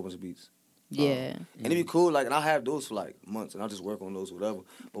 "Bang, here's a whole bunch of beats." Yeah. And it'd be cool, like, and I'll have those for like months, and I'll just work on those, whatever.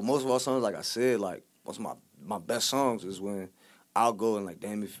 But most of our songs, like I said, like most of my best songs is when I'll go and like,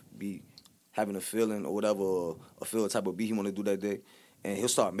 damn, if be having a feeling or whatever, or feel the type of beat he want to do that day, and he'll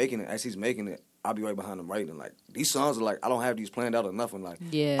start making it. As he's making it, I'll be right behind him writing. Like these songs are like I don't have these planned out or nothing. Like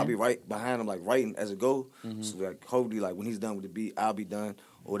I'll be right behind him like writing as it go. So like hopefully like when he's done with the beat, I'll be done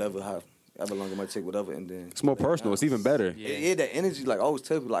or whatever. However long it might take, whatever, and then it's more personal. It's even better. Yeah, that energy. Like I always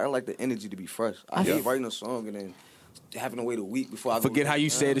tell people, like I like the energy to be fresh. I hate writing a song and then having to wait a week before I forget how you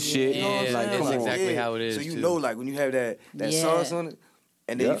say the shit. Yeah, like, that's exactly how it is. So you know, like when you have that sauce on it,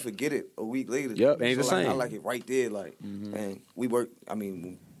 and then you forget it a week later. Yep, ain't the same. I like it right there, like, and we work. I mean,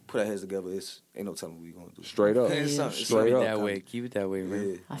 when we put our heads together, ain't no telling what we gonna do. Straight up, straight up. That way, keep it that way,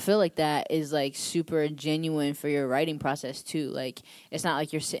 man. Yeah. I feel like that is like super genuine for your writing process too. Like it's not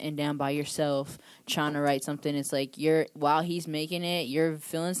like you're sitting down by yourself trying to write something. It's like while he's making it, you're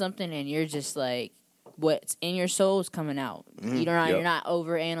feeling something, and you're just like what's in your soul is coming out. You're not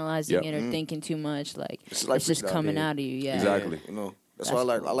over analyzing it or thinking too much. Like it's just coming out of you. Yeah, exactly. You know, that's why I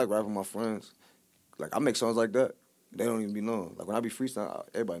like rapping with my friends. Like I make songs like that. They don't even be knowing. Like when I be freestyle,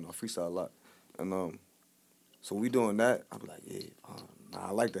 everybody know I freestyle a lot. And so we doing that, I be like,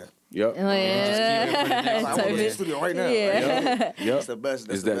 I like that. Yep. And I want to go to the studio right now. Yeah. Like, it's the best.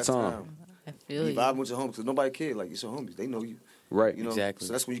 That's it's the that best time. I feel you you. vibe with your homies because nobody cares. Like it's your homies, they know you. Right. You know? Exactly.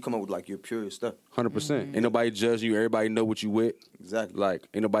 So that's when you come up with like your purest stuff. 100%. Ain't nobody judging you. Everybody know what you with. Exactly. Like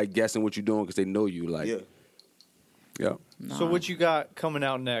ain't nobody guessing what you doing because they know you. Like yeah. So what you got coming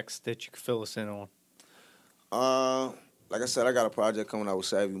out next that you can fill us in on? Like I said, I got a project coming out with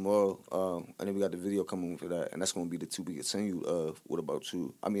Savvy Moral, and then we got the video coming for that, and that's going to be the to be continued of What About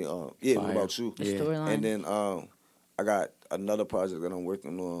You. I mean, What About You? The storyline. And then I got another project that I'm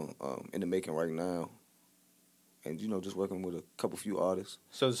working on in the making right now, and just working with a few artists.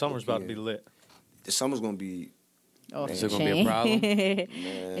 So the summer's about to be lit. The summer's going to be. Is it gonna be a problem? Man,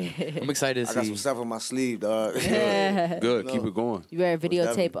 I'm excited to see. I got some stuff on my sleeve, dog. Good. Keep it going. You better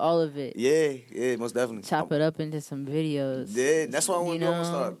videotape all of it. Yeah, most definitely. Chop it up into some videos. Yeah, that's what I want to do. I'm gonna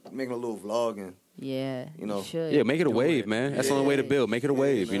start making a little vlog and. Yeah, you should. Yeah, make it a wave, man. That's the only way to build. Make it a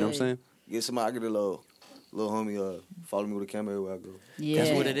wave. You know what I'm saying? Get somebody. I get a little homie. Follow me with a camera everywhere I go. Yeah,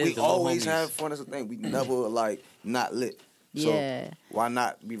 That's what it is. We always have fun. That's the thing. We never like not lit. So why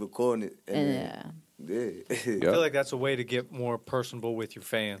not be recording it? I feel like that's a way to get more personable with your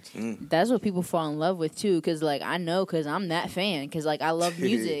fans. That's what people fall in love with too. Cause like I know, cause I'm that fan. Cause like I love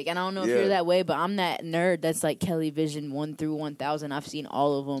music, and I don't know if you're that way, but I'm that nerd that's like Kelly Vision 1 through 1000. I've seen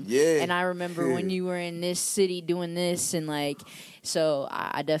all of them. Yeah. And I remember when you were in this city doing this, and like, so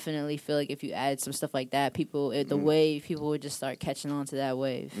I definitely feel like if you add some stuff like that, people the wave, people would just start catching on to that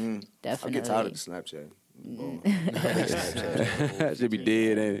wave. Definitely. I get tired of the Snapchat. That should be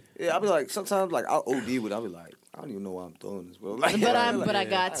dead, ain't it? Yeah, I'll be like, sometimes like I'll OD with it. I'll be like, I don't even know why I'm doing this, bro. Like, but I I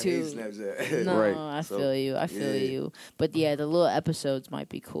got hate to. Snapchat. No, Right. I feel you. I feel you. But yeah, the little episodes might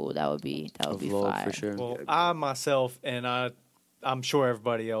be cool. That would be fire for sure. Well, I myself and I'm sure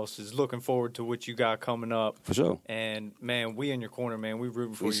everybody else is looking forward to what you got coming up. For sure. And man, we in your corner, man. We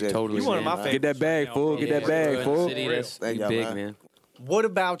rooting for you. Appreciate it. Totally, You one of my man. favorites. Get that bag, right now, fool. bro. Get that bag, fool. City, that's Thank y'all, big, man. man. What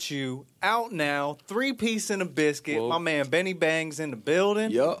About You? Out now. 3-piece and a biscuit. Whoa. My man Benny Bangz in the building.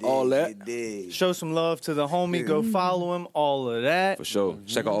 Yup, all that. Show some love to the homie. Go follow him. All of that. For sure.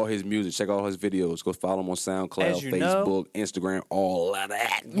 Check out all his music. Check out all his videos. Go follow him on SoundCloud, As you know, Facebook, Instagram, all of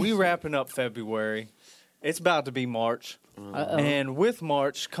that. We wrapping up February. It's about to be March. Uh-oh. And with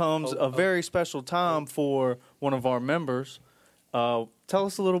March comes a very special time for one of our members. Tell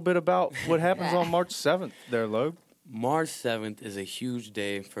us a little bit about what happens on March 7th there, Logue. March 7th is a huge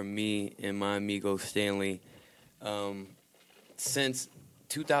day for me and my amigo Stanley. Since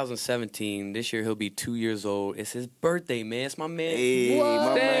 2017, this year he'll be 2 years old. It's his birthday, man. It's my man. Hey,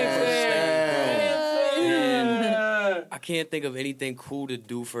 my man. I can't think of anything cool to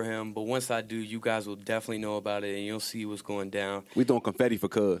do for him, but once I do, you guys will definitely know about it, and you'll see what's going down. We throwing confetti for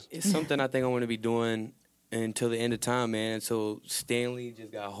cuz. It's something I think I want to be doing until the end of time, man. Until Stanley just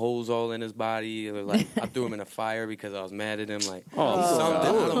got holes all in his body. Or like I threw him in a fire because I was mad at him. Like He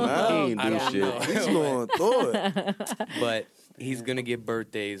ain't do don't shit. know. He's going through it. But he's gonna get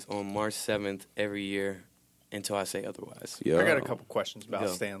birthdays on March 7th every year until I say otherwise. Yeah. I got a couple questions about Go.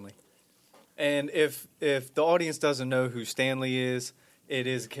 Stanley. And if the audience doesn't know who Stanley is, it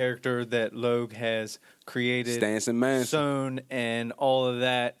is a character that Logue has created, Stanson Manson. sewn, and all of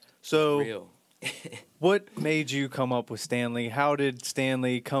that. So Real. what made you come up with Stanley? How did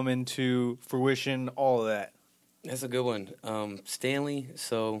Stanley come into fruition? All of that. That's a good one. Stanley,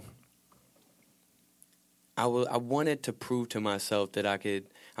 so I wanted to prove to myself that I could.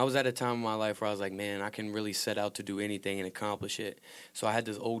 I was at a time in my life where I was like, man, I can really set out to do anything and accomplish it. So I had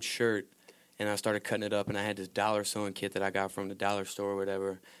this old shirt, and I started cutting it up, and I had this dollar sewing kit that I got from the dollar store or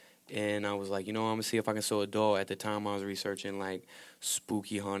whatever. And I was like, I'm going to see if I can sew a doll. At the time, I was researching, like,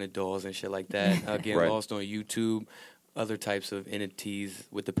 spooky haunted dolls and shit like that. Getting lost on YouTube, other types of entities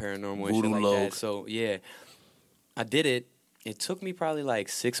with the paranormal and shit like that. So, yeah, I did it. It took me probably, like,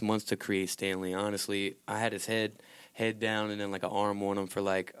 6 months to create Stanley, honestly. I had his head down and then, like, an arm on him for,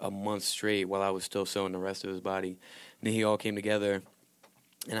 like, a month straight while I was still sewing the rest of his body. And then he all came together,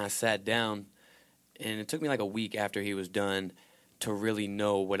 and I sat down, and it took me, like, a week after he was done to really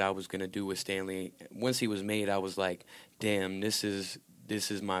know what I was going to do with Stanley. Once he was made, I was like, damn, this is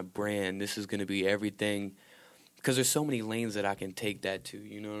my brand. This is going to be everything. Because there's so many lanes that I can take that to,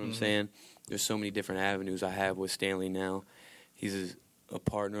 you know what I'm saying? There's so many different avenues I have with Stanley now. He's a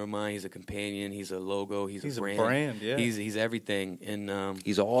partner of mine. He's a companion. He's a logo. He's a brand. Yeah. He's everything. And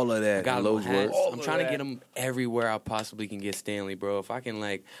he's all of that. I got those words. I'm trying to get him everywhere I possibly can get Stanley, bro. If I can,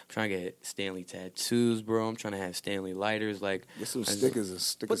 like, I'm trying to get Stanley tattoos, bro. I'm trying to have Stanley lighters. Like, get some stickers and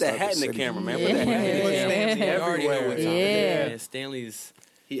stickers. Put that hat in the camera, man. Put that hat in the camera. You already know what's up. Yeah, Stanley's.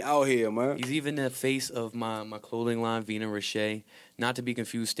 He out here, man. He's even the face of my clothing line, Vina Roche. Not to be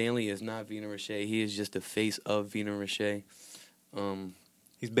confused, Stanley is not Vina Roche. He is just the face of Vina Roche.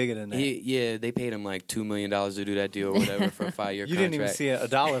 He's bigger than that. They paid him like $2 million to do that deal or whatever for a 5-year contract. You didn't even see a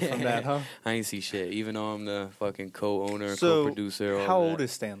dollar from that, huh? I ain't see shit, even though I'm the fucking co-owner, so co-producer. How old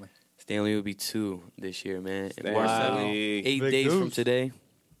is Stanley? Stanley will be 2 this year, man. Wow. 8 Big days goose. from today.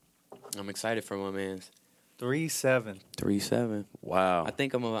 I'm excited for my man's. 3'7". 3'7". Wow. I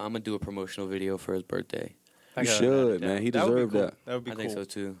think I'm gonna do a promotional video for his birthday. You should, man. He deserved that. That would be I cool. think so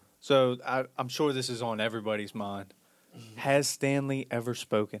too. So I'm sure this is on everybody's mind. Has Stanley ever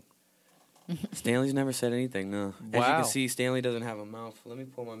spoken? Stanley's never said anything, no. As you Wow. can see, Stanley doesn't have a mouth. Let me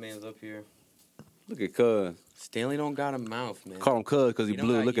pull my man's up here. Look at Cuz. Stanley don't got a mouth, man. Call him Cuz because he don't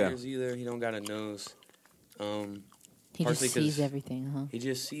blue. got Look at ears him. Either. He don't got a nose. He just partially 'cause sees everything, huh? He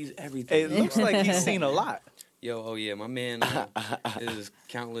just sees everything. It looks like he's seen a lot. Oh yeah, my man. There's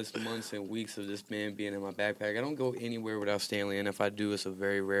countless months and weeks of this man being in my backpack. I don't go anywhere without Stanley, and if I do, it's a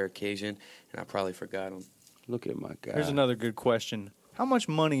very rare occasion, and I probably forgot him. Look at my guy. Here's another good question. How much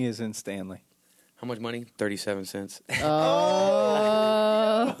money is in Stanley? How much money? 37 cents.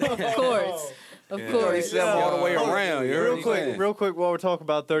 Oh, of course. Of course. 37 all the way around. You heard what I'm saying? Real quick, while we're talking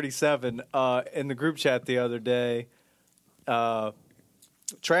about 37, in the group chat the other day,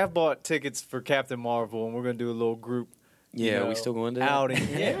 Trav bought tickets for Captain Marvel, and we're going to do a little group Yeah, we still going to that? outing.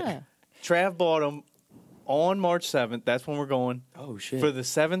 Yeah. Trav bought them on March 7th. That's when we're going. Oh shit. For the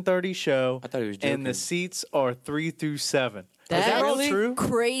 7:30 show. I thought he was joking. And the seats are 3 through 7. That's is that really true?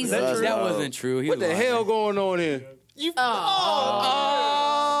 crazy. Is that true? That wasn't true. He What was the lying. hell going on here? I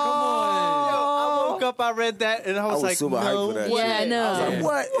woke up, I read that, and I was, was super hyped for that. Yeah, I know. I was like,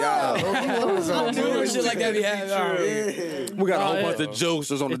 what? Yeah. Shit like that be happening. We got a whole yeah. bunch of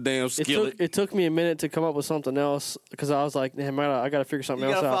jokesters on the damn skillet. It took me a minute to come up with something else because I was like, damn, I got to figure something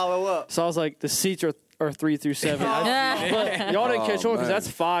You else got to out. follow up. So I was like, the seats are 3 through 7. But y'all didn't catch on because man. that's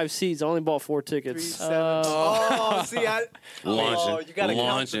 5 seats. I only bought 4 tickets. 3, 7. See, Launching. you got to count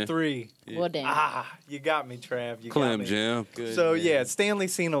Launching. to 3. Well, damn. You got me, Trav. You got Clem me. Jam. Good, So, man. yeah,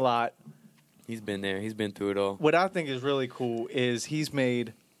 Stanley's seen a lot. He's been there. He's been through it all. What I think is really cool is he's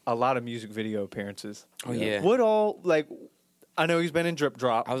made a lot of music video appearances. Oh yeah. What all, like, I know he's been in Drip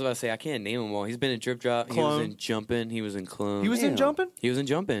Drop. I was about to say I can't name them all. He's been in Drip Drop. He Clone. was in Jumpin'. He was in Clone. He was in Jumpin'? He was in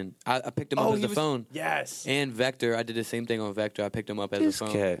Jumpin'. I picked him up as he the was- phone. Yes. And Vector. I did the same thing on Vector. I picked him up as This a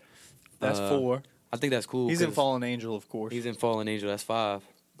phone. cat. That's 4. I think that's cool. He's in 'cause Fallen Angel, of course. He's in Fallen Angel. That's 5.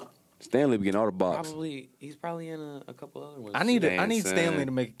 Stanley be getting all the box. He's probably in a couple other ones. I need Dancing. Stanley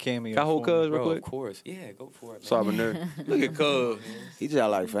to make a cameo. Can I hold for me. Cuz real Bro, of quick? course. Yeah, go for it, man. Sorry, nerd. Look at Cuz. He just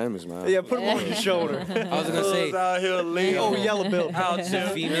like famous, man. Yeah, put him on your shoulder. I was gonna say out here leaning. Oh, Yellow Bill.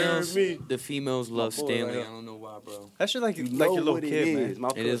 the females love boy Stanley. right I don't know why, bro. That shit like You your know little what kid, it man. is. My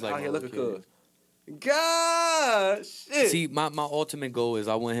It cuz is like out my here. Look at little Cuz. God, shit. See, my ultimate goal is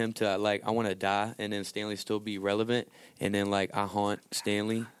I want him to I want to die and then Stanley still be relevant and then I haunt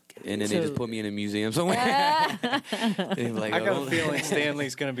Stanley and then they just put me in a museum somewhere. And like, I got a feeling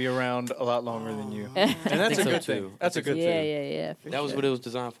Stanley's going to be around a lot longer than you. And that's think a so, good too. thing. That's a good Yeah, thing. yeah. For that was sure. what it was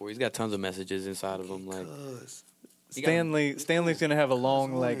designed for. He's got tons of messages inside of him. Like Stanley's going to have a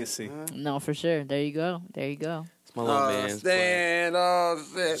long legacy. No, for sure. There you go. it's my little man. Stand on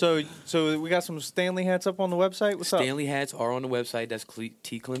set. So we got some Stanley hats up on the website. What's up? Stanley hats are on the website. That's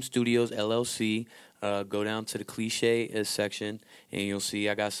T Clem Studios LLC. go down to the cliche section, and you'll see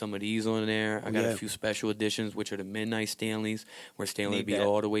I got some of these on there. I got a few special editions, which are the Midnight Stanleys, where Stanley will be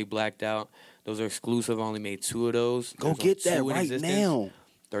all the way blacked out. Those are exclusive. I only made 2 of those. Go get that right now.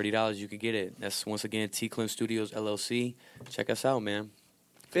 $30, you can get it. That's, once again, T Clem Studios, LLC. Check us out, man.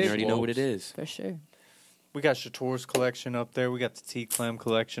 Big You already know wolves. what it is. For sure. We got Shator's collection up there. We got the T Clem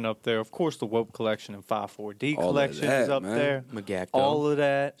collection up there. Of course, the Wope collection and 5/4D All of collection that, is up man. there. Magacto. All of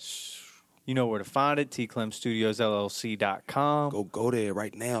that. You know where to find it. tclemstudiosllc.com. Go there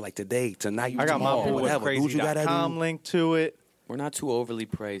right now, like today, tonight. I got my tomorrow, boy whatever. Do what you gotta crazy.com do. link to it. We're not too overly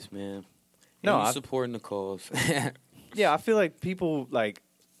priced, man. No, And I- supporting the cause. Yeah, I feel like people, like,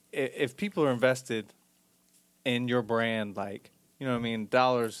 if people are invested in your brand, like, you know what I mean,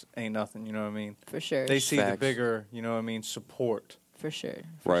 dollars ain't nothing, you know what I mean? For sure. They see the Facts. bigger, you know what I mean, support. For sure.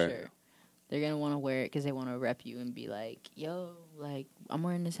 Right. Sure. They're going to want to wear it because they want to rep you and be like, yo, like, I'm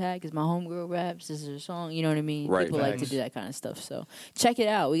wearing this hat because my homegirl raps. This is her song. You know what I mean? Right. People like to Facts. do that kind of stuff. So check it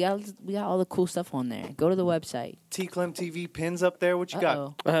out. We got all the cool stuff on there. Go to the website. T Clem TV pins up there. What you got?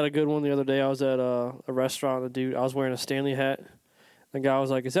 Uh-oh. I had a good one the other day. I was at a restaurant. The dude, I was wearing a Stanley hat. The guy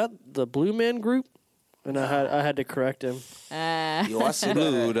was like, "Is that the Blue Man Group?" And I had to correct him. Yo, I see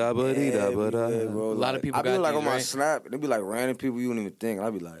Blue, that. da ba dee da ba da. Yeah, bro. A lot of people I be got like these, on my right? Snap, they be like random people you don't even think. I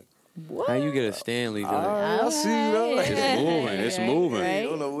be like, What? How you get a Stanley? Dude? I see you though. It's moving. It's moving. Hey,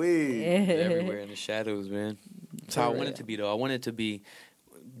 on the way. Everywhere in the shadows, man. That's how I want it to be, though. I want it to be,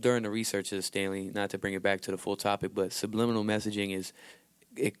 during the research of Stanley, not to bring it back to the full topic, but subliminal messaging is,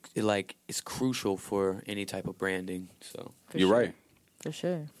 it's crucial for any type of branding. So You're right. For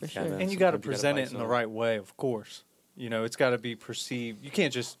sure. For sure. Yeah, And you got to sometimes you gotta present buy it in the some. right way, of course. You know, it's got to be perceived. You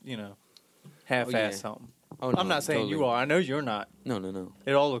can't just, half-ass yeah. something. Oh, no, I'm not saying totally. you are. I know you're not. No.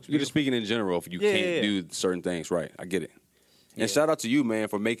 It all looks You're just beautiful. speaking in general. If you Yeah, can't yeah. do certain things, right? I get it. Yeah. And shout out to you, man,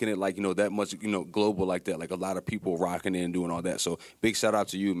 for making it like that much global like that. Like a lot of people rocking it and doing all that. So big shout out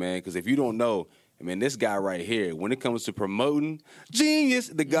to you, man. Because if you don't know, I mean, this guy right here, when it comes to promoting, genius,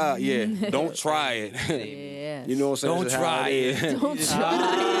 the guy, don't try it. Yeah. You know what I'm saying? Don't That's how try it. Don't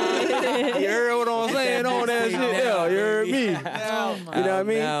try. You heard what I'm saying on that shit? Yeah, you heard me. You know what I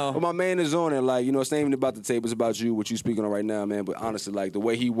mean? Now. But my man is on it. Like, it's not even about the tape. It's about you, what you speaking on right now, man. But honestly, like, the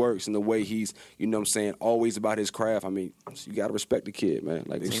way he works and the way he's, always about his craft. I mean, you got to respect the kid, man.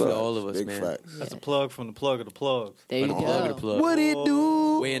 Like, what's Same to up? all of us, Big man. facts. That's a plug from the plug of the plugs. There you Plug of the go. plug. What it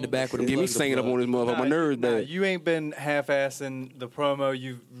do? Way in the back with the Get plug me of the singing up plug. on this motherfucker. My nerves Nah, bad. you ain't been half-assing the promo.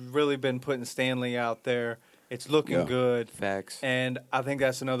 You've really been putting Stanley out there. It's looking Yeah. good. Facts. And I think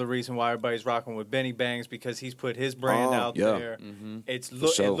that's another reason why everybody's rocking with Benny Bangz, because he's put his brand out yeah. there. Mm-hmm. It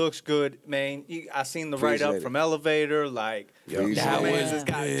sure. looks good, man. I seen the Appreciate write-up it. from Elevator. Like, Appreciate That it. was this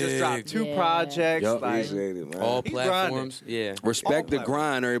guy just big. dropped 2 Yeah. projects. Yup. Like, Appreciate it, man. All He's platforms. Yeah. Respect the All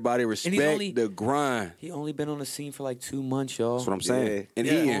grind, everybody. Respect only- the grind. He only been on the scene for like 2 months, y'all. That's what I'm saying. Yeah. And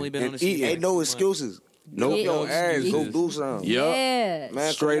Yeah. eating. Only been on And the scene. eating. Ain't no excuses. Nope. Yeah. No ass. Go excuses. do something. Yup. Yeah.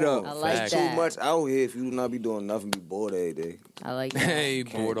 Man, Straight come up. on. I like Facts. Too that. much out here if you do not be doing nothing, be bored every day. I like that. Hey,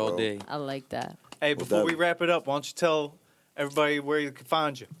 bored all bro. day. I like that. hey, before we wrap it up, why don't you tell everybody where you can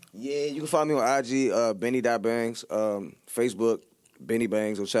find you? Yeah, you can find me on IG, Benny.Bangz, Facebook, Benny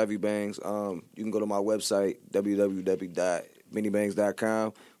Bangz or Chavy Bangs. You can go to my website,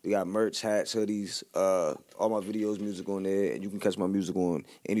 www.bennybangz.com. We got merch, hats, hoodies, all my videos, music on there, and you can catch my music on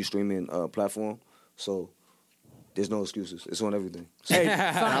any streaming platform. So there's no excuses. It's on everything. Hey,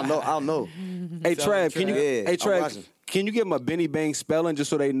 I'll know. Hey Trav, can you? Yeah, Hey I'm Trav, watching. can you give them a Benny Bangz spelling just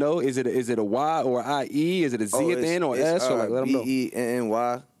so they know? Is it a Y or IE? Is it a Z at the end or S? Or like let them know.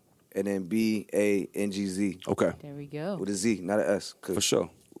 BENNY and then BANGZ Okay, There we go. with a Z, not an S. 'Cause for sure.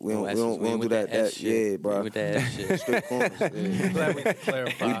 We don't, No we don't, S's. we don't with do that. S shit. Yeah, bro. With that S shit. Straight corners. Yeah. Glad we could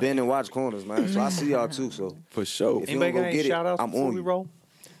clarify. We been and watch corners, man. So I see y'all too. So For sure. If you Anybody don't got go any get it, shout-outs I'm before on we you. roll?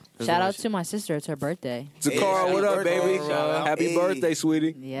 Shout out to my sister. It's her birthday. Zakara, what up, Happy baby? birthday, y'all. Happy Hey. birthday,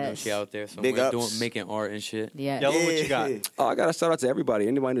 sweetie. Yes. She out there somewhere Big ups. making art and shit. Yeah. Yellow, what you got? Oh, I got to shout out to everybody.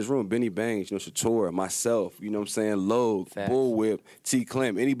 Anybody in this room. Benny Bangz, Shator, myself, you know what I'm saying? Logue, Facts. Bullwhip, T.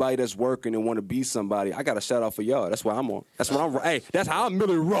 Clem. Anybody that's working and want to be somebody, I got a shout out for y'all. That's why I'm on. That's what I'm. Hey, that's how I'm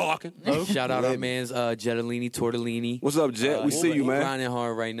really rocking. Shout out our man's Jettalini Tortellini. What's up, Jet? We see you, He's man. grinding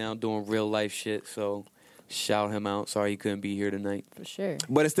hard right now, doing real life shit. So shout him out. Sorry he couldn't be here tonight. For sure.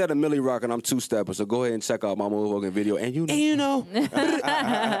 But instead of Millie rocking, I'm two-stepper. So go ahead and check out my motherfucking video. And you know.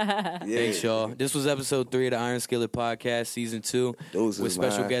 Yeah. Thanks, y'all. This was episode 3 of the Iron Skillet Podcast, season 2, Those with is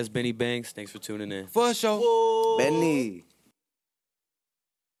special mine. guest Benny Bangz. Thanks for tuning in. For sure. Benny.